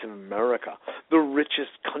States of America, the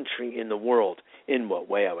richest country in the world. In what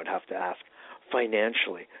way, I would have to ask?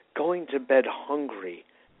 Financially, going to bed hungry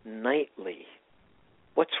nightly.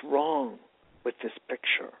 What's wrong with this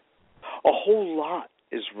picture? A whole lot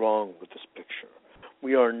is wrong with this picture.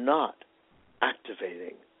 We are not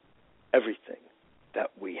activating everything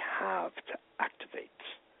that we have to activate.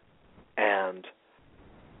 And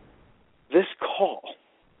this call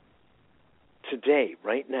today,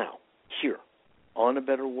 right now, here on A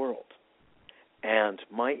Better World, and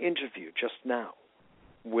my interview just now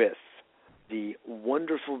with the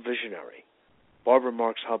wonderful visionary, Barbara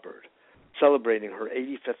Marx Hubbard, celebrating her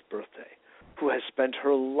 85th birthday, who has spent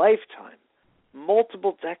her lifetime,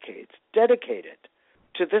 multiple decades, dedicated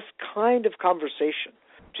to this kind of conversation,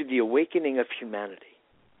 to the awakening of humanity.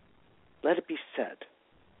 Let it be said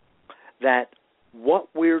that what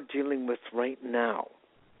we're dealing with right now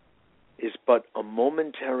is but a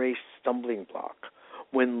momentary stumbling block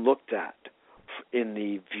when looked at in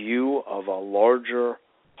the view of a larger,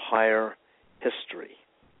 higher history.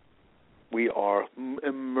 We are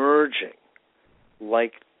emerging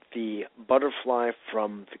like the butterfly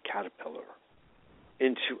from the caterpillar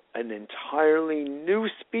into an entirely new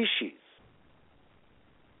species.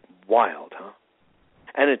 Wild, huh?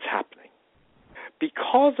 And it's happening.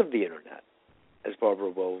 Because of the internet, as Barbara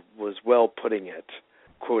was well putting it,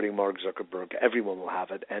 quoting Mark Zuckerberg, everyone will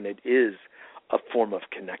have it, and it is a form of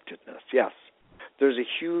connectedness. Yes, there's a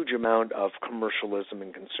huge amount of commercialism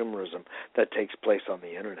and consumerism that takes place on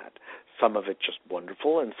the internet. Some of it just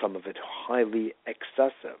wonderful, and some of it highly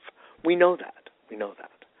excessive. We know that.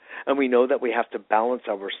 And we know that we have to balance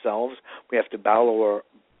ourselves. We have to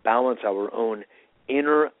balance our own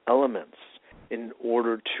inner elements in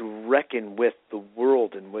order to reckon with the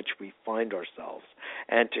world in which we find ourselves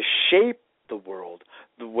and to shape the world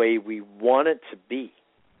the way we want it to be.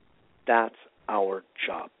 That's our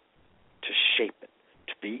job, to shape it,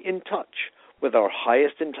 to be in touch with our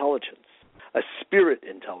highest intelligence, a spirit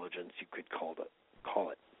intelligence, you could call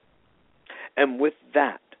it. And with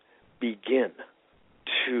that, begin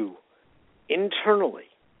to internally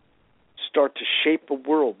start to shape a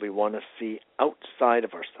world we want to see outside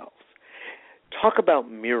of ourselves. Talk about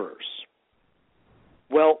mirrors.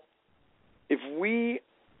 Well, if we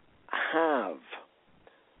have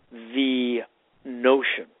the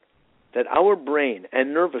notion that our brain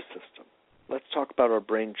and nervous system, let's talk about our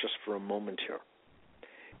brain just for a moment here,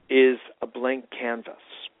 is a blank canvas,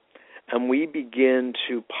 and we begin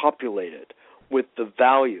to populate it with the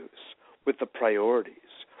values, with the priorities,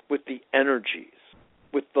 with the energies,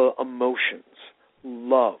 with the emotions,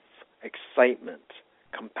 love, excitement,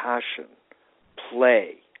 compassion,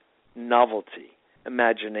 play, novelty,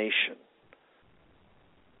 imagination,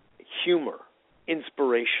 humor,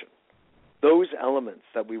 inspiration, those elements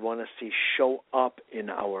that we want to see show up in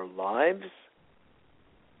our lives,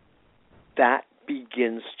 that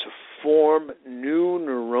begins to form new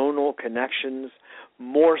neuronal connections,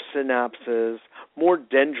 more synapses, more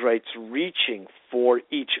dendrites reaching for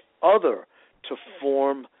each other to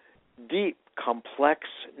form deep, complex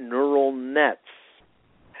neural nets.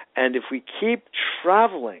 And if we keep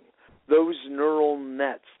traveling those neural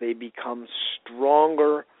nets, they become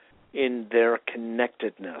stronger in their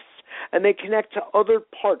connectedness. And they connect to other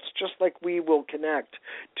parts, just like we will connect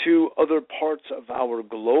to other parts of our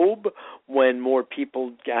globe when more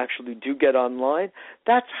people actually do get online.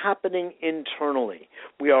 That's happening internally.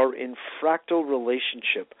 We are in fractal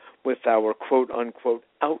relationship with our quote-unquote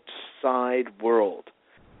outside world.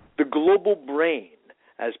 The global brain,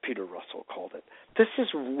 as Peter Russell called it. This is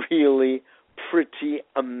really pretty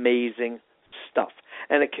amazing stuff.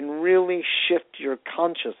 And it can really shift your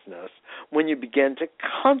consciousness when you begin to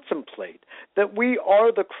contemplate that we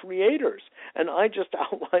are the creators. And I just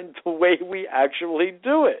outlined the way we actually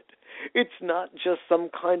do it. It's not just some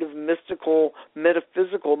kind of mystical,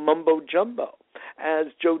 metaphysical mumbo-jumbo. As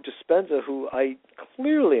Joe Dispenza, who I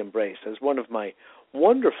clearly embrace as one of my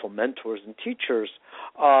wonderful mentors and teachers,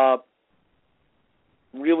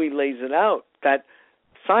 really lays it out, that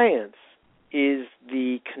science is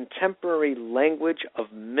the contemporary language of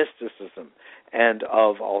mysticism and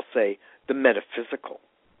of, I'll say, the metaphysical.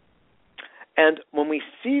 And when we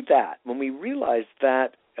see that, when we realize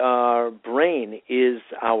that our brain is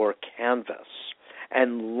our canvas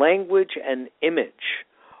and language and image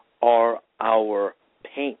are our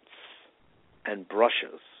paints and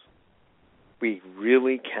brushes, we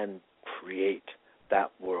really can create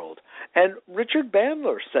that world. And Richard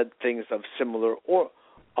Bandler said things of similar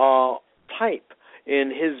type in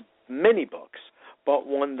his many books, but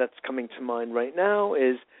one that's coming to mind right now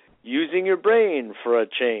is using your brain for a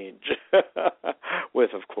change,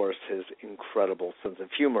 with, of course, his incredible sense of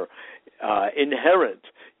humor, inherent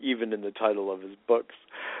even in the title of his books.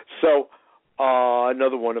 So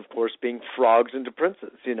another one, of course, being Frogs into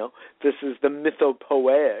Princes. This is the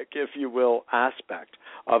mythopoeic, if you will, aspect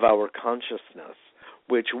of our consciousness,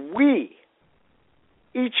 which we,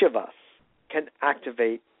 each of us, can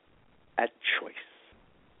activate at choice,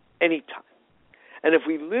 anytime. And if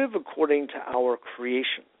we live according to our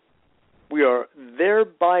creation, we are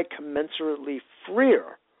thereby commensurately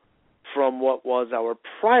freer from what was our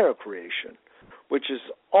prior creation, which is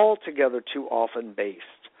altogether too often based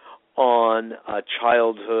on a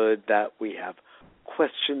childhood that we have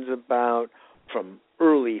questions about, from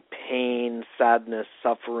early pain, sadness,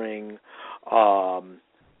 suffering,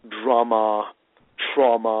 drama,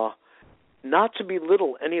 trauma. Not to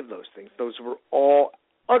belittle any of those things. Those were all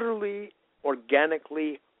utterly,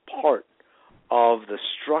 organically part of the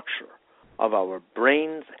structure of our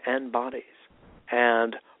brains and bodies,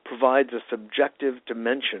 and provides a subjective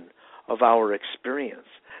dimension of our experience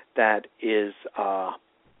that is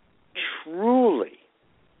truly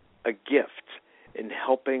a gift in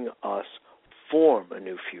helping us form a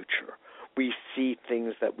new future. We see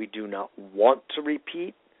things that we do not want to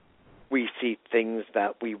repeat. We see things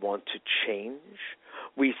that we want to change.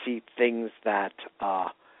 We see things that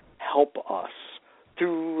help us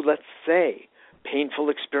through, let's say, painful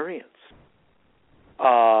experience.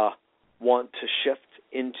 Want to shift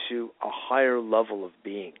into a higher level of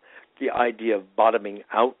being. The idea of bottoming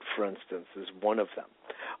out, for instance, is one of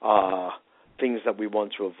them. Things that we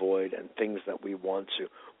want to avoid and things that we want to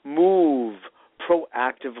move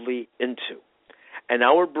proactively into. And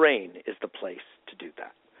our brain is the place to do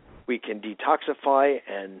that. We can detoxify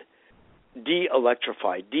and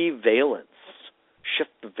de-electrify, de-valence,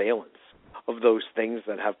 shift the valence of those things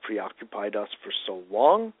that have preoccupied us for so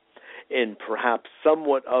long in perhaps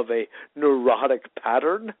somewhat of a neurotic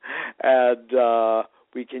pattern, and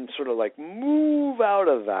we can sort of like move out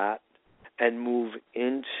of that and move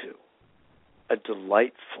into a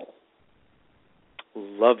delightful,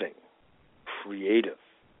 loving, creative,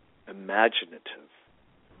 imaginative,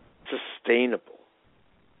 sustainable,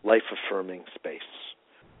 life-affirming space,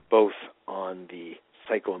 both on the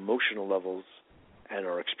psycho-emotional levels and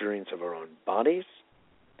our experience of our own bodies,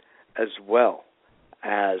 as well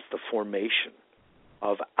as the formation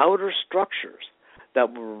of outer structures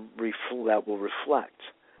that will reflect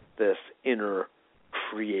this inner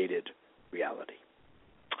created reality.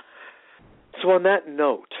 So on that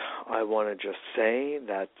note, I want to just say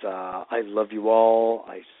that I love you all.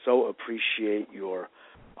 I so appreciate your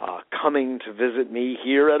coming to visit me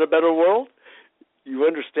here at A Better World. You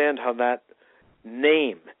understand how that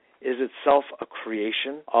name is itself a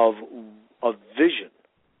creation of a vision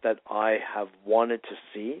that I have wanted to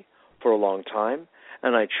see for a long time,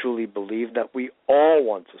 and I truly believe that we all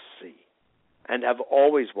want to see and have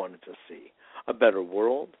always wanted to see a better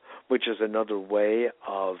world, which is another way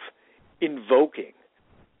of invoking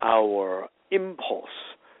our impulse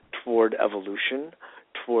toward evolution,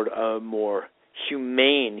 toward a more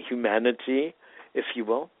humane humanity, if you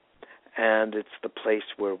will, and it's the place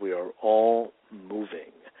where we are all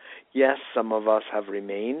moving. Yes, some of us have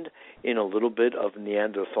remained in a little bit of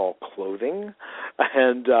Neanderthal clothing,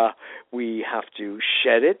 and we have to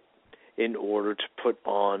shed it in order to put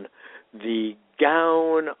on the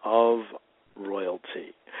gown of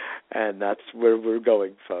royalty. And that's where we're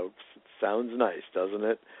going, folks. It sounds nice, doesn't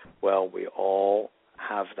it? Well, we all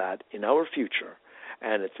have that in our future,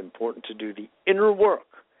 and it's important to do the inner work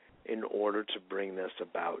in order to bring this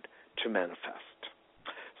about to manifest.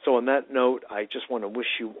 So on that note, I just want to wish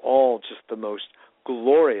you all just the most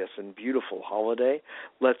glorious and beautiful holiday.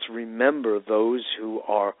 Let's remember those who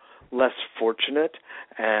are less fortunate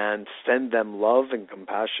and send them love and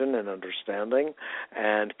compassion and understanding,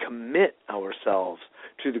 and commit ourselves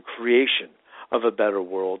to the creation of a better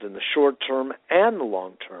world in the short term and the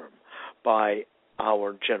long term by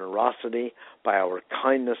our generosity, by our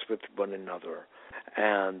kindness with one another,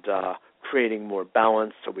 and creating more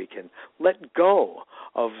balance so we can let go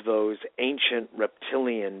of those ancient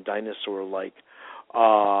reptilian dinosaur-like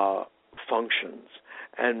functions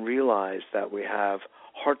and realize that we have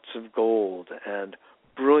hearts of gold and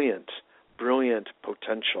brilliant, brilliant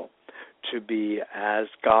potential to be as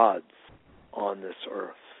gods on this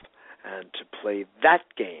earth and to play that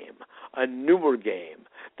game, a newer game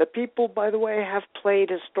that people, by the way, have played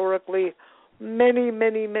historically many,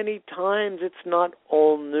 many, many times. It's not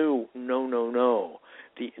all new. No, no, no.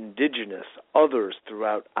 The indigenous, others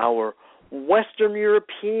throughout our Western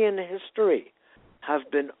European history have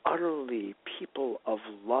been utterly people of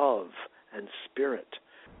love and spirit.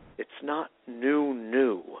 It's not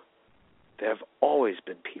new. They have always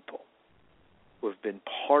been people who have been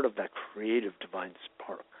part of that creative divine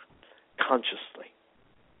spark consciously.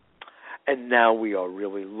 And now we are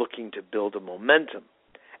really looking to build a momentum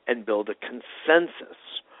and build a consensus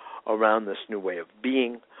around this new way of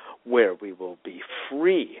being, where we will be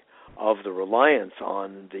free of the reliance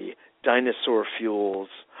on the dinosaur fuels.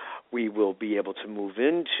 We will be able to move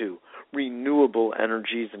into renewable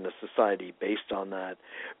energies in a society based on that,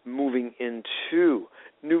 moving into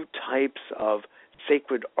new types of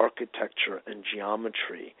sacred architecture and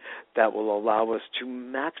geometry that will allow us to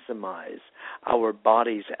maximize our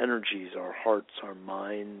body's energies, our hearts, our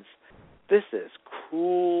minds. This is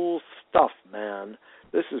cool stuff, man.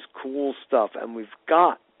 This is cool stuff, and we've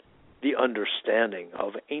got the understanding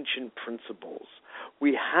of ancient principles.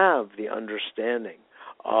 We have the understanding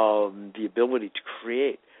of the ability to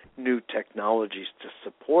create new technologies to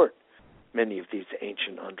support many of these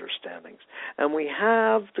ancient understandings. And we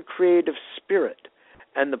have the creative spirit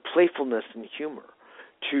and the playfulness and humor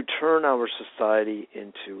to turn our society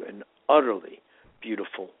into an utterly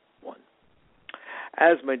beautiful one.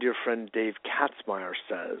 As my dear friend Dave Katzmeyer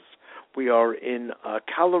says, we are in a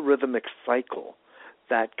calorhythmic cycle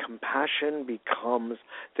that compassion becomes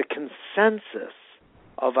the consensus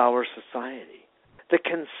of our society, the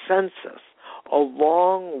consensus,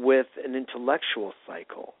 along with an intellectual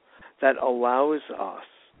cycle that allows us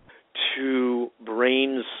to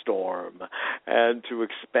brainstorm and to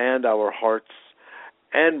expand our hearts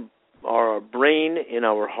and our brain in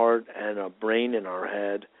our heart and a brain in our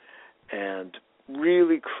head and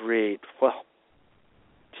really create, well,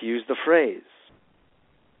 to use the phrase,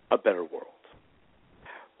 a better world.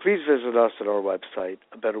 Please visit us at our website,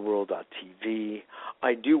 abetterworld.tv.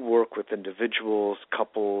 I do work with individuals,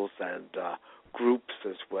 couples, and groups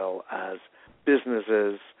as well as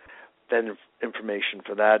businesses. Then information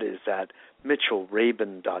for that is at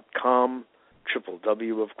mitchellrabin.com,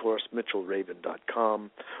 www, of course,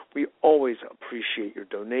 mitchellrabin.com. We always appreciate your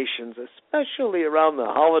donations, especially around the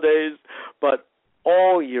holidays, but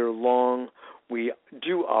all year long. We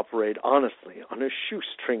do operate, honestly, on a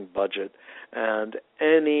shoestring budget, and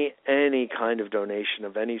any kind of donation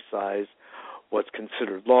of any size, what's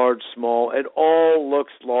considered large, small, it all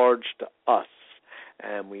looks large to us,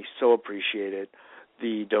 and we so appreciate it.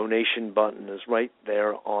 The donation button is right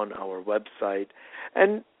there on our website,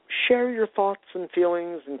 and share your thoughts and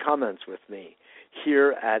feelings and comments with me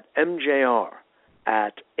here at mjr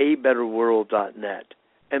at abetterworld.net,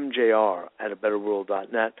 mjr at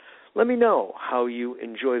abetterworld.net. Let me know how you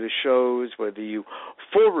enjoy the shows, whether you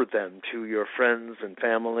forward them to your friends and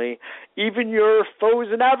family, even your foes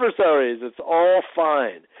and adversaries. It's all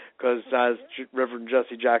fine, because as Reverend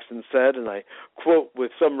Jesse Jackson said, and I quote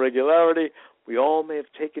with some regularity, we all may have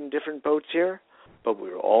taken different boats here, but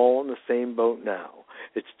we're all in the same boat now.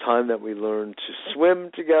 It's time that we learn to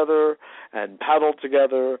swim together and paddle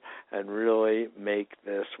together and really make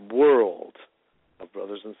this world of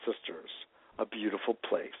brothers and sisters a beautiful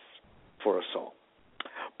place for us all.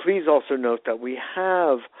 Please also note that we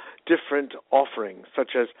have different offerings,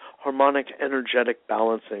 such as harmonic energetic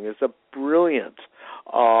balancing is a brilliant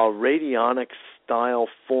radionic-style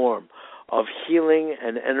form of healing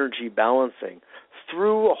and energy balancing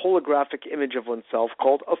through a holographic image of oneself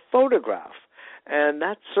called a photograph. And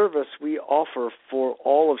that service we offer for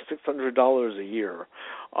all of $600 a year.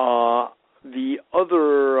 The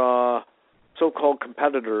other so-called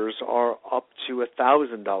competitors are up to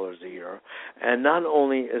 $1,000 a year. And not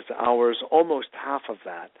only is ours almost half of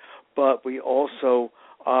that, but we also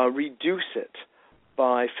reduce it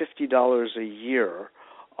by $50 a year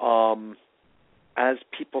as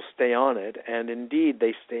people stay on it. And indeed,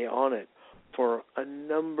 they stay on it for a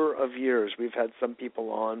number of years. We've had some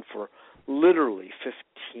people on for literally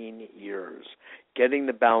 15 years, getting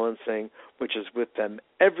the balancing, which is with them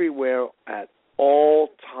everywhere at all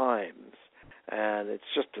times. And it's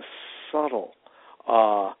just a subtle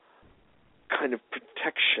kind of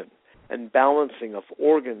protection and balancing of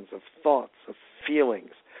organs, of thoughts, of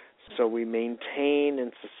feelings, so we maintain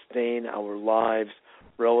and sustain our lives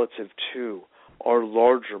relative to our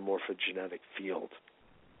larger morphogenetic field.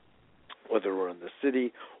 Whether we're in the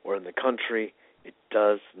city or in the country, it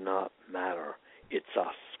does not matter. It's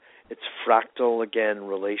us. It's fractal, again,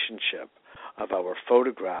 relationship of our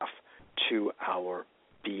photograph to our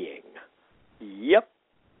being. Yep,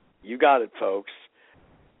 you got it, folks.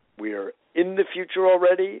 We are in the future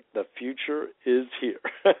already. The future is here.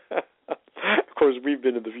 course, we've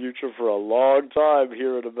been in the future for a long time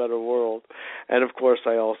here in A Better World. And, of course,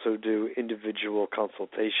 I also do individual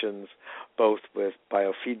consultations, both with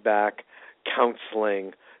biofeedback,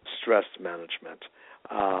 counseling, stress management,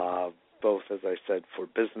 both, as I said, for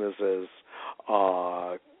businesses,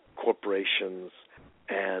 corporations,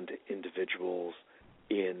 and individuals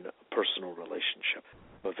in personal relationship.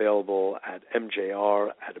 Available at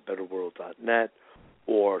mjr@abetterworld.net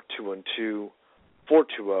or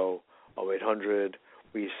 212-420-0800.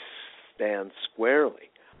 We stand squarely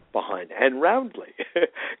behind, and roundly.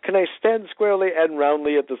 Can I stand squarely and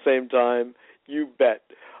roundly at the same time? You bet.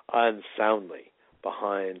 And soundly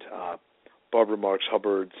behind Barbara Marx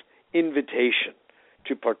Hubbard's invitation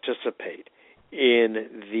to participate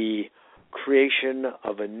in the creation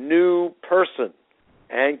of a new person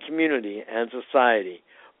and community and society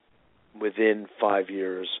within 5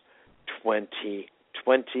 years,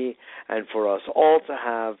 2020, and for us all to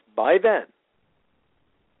have, by then,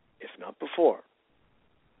 if not before,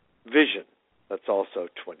 vision that's also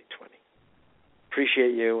 2020.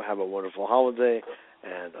 Appreciate you. Have a wonderful holiday,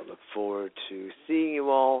 and I look forward to seeing you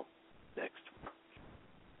all next week.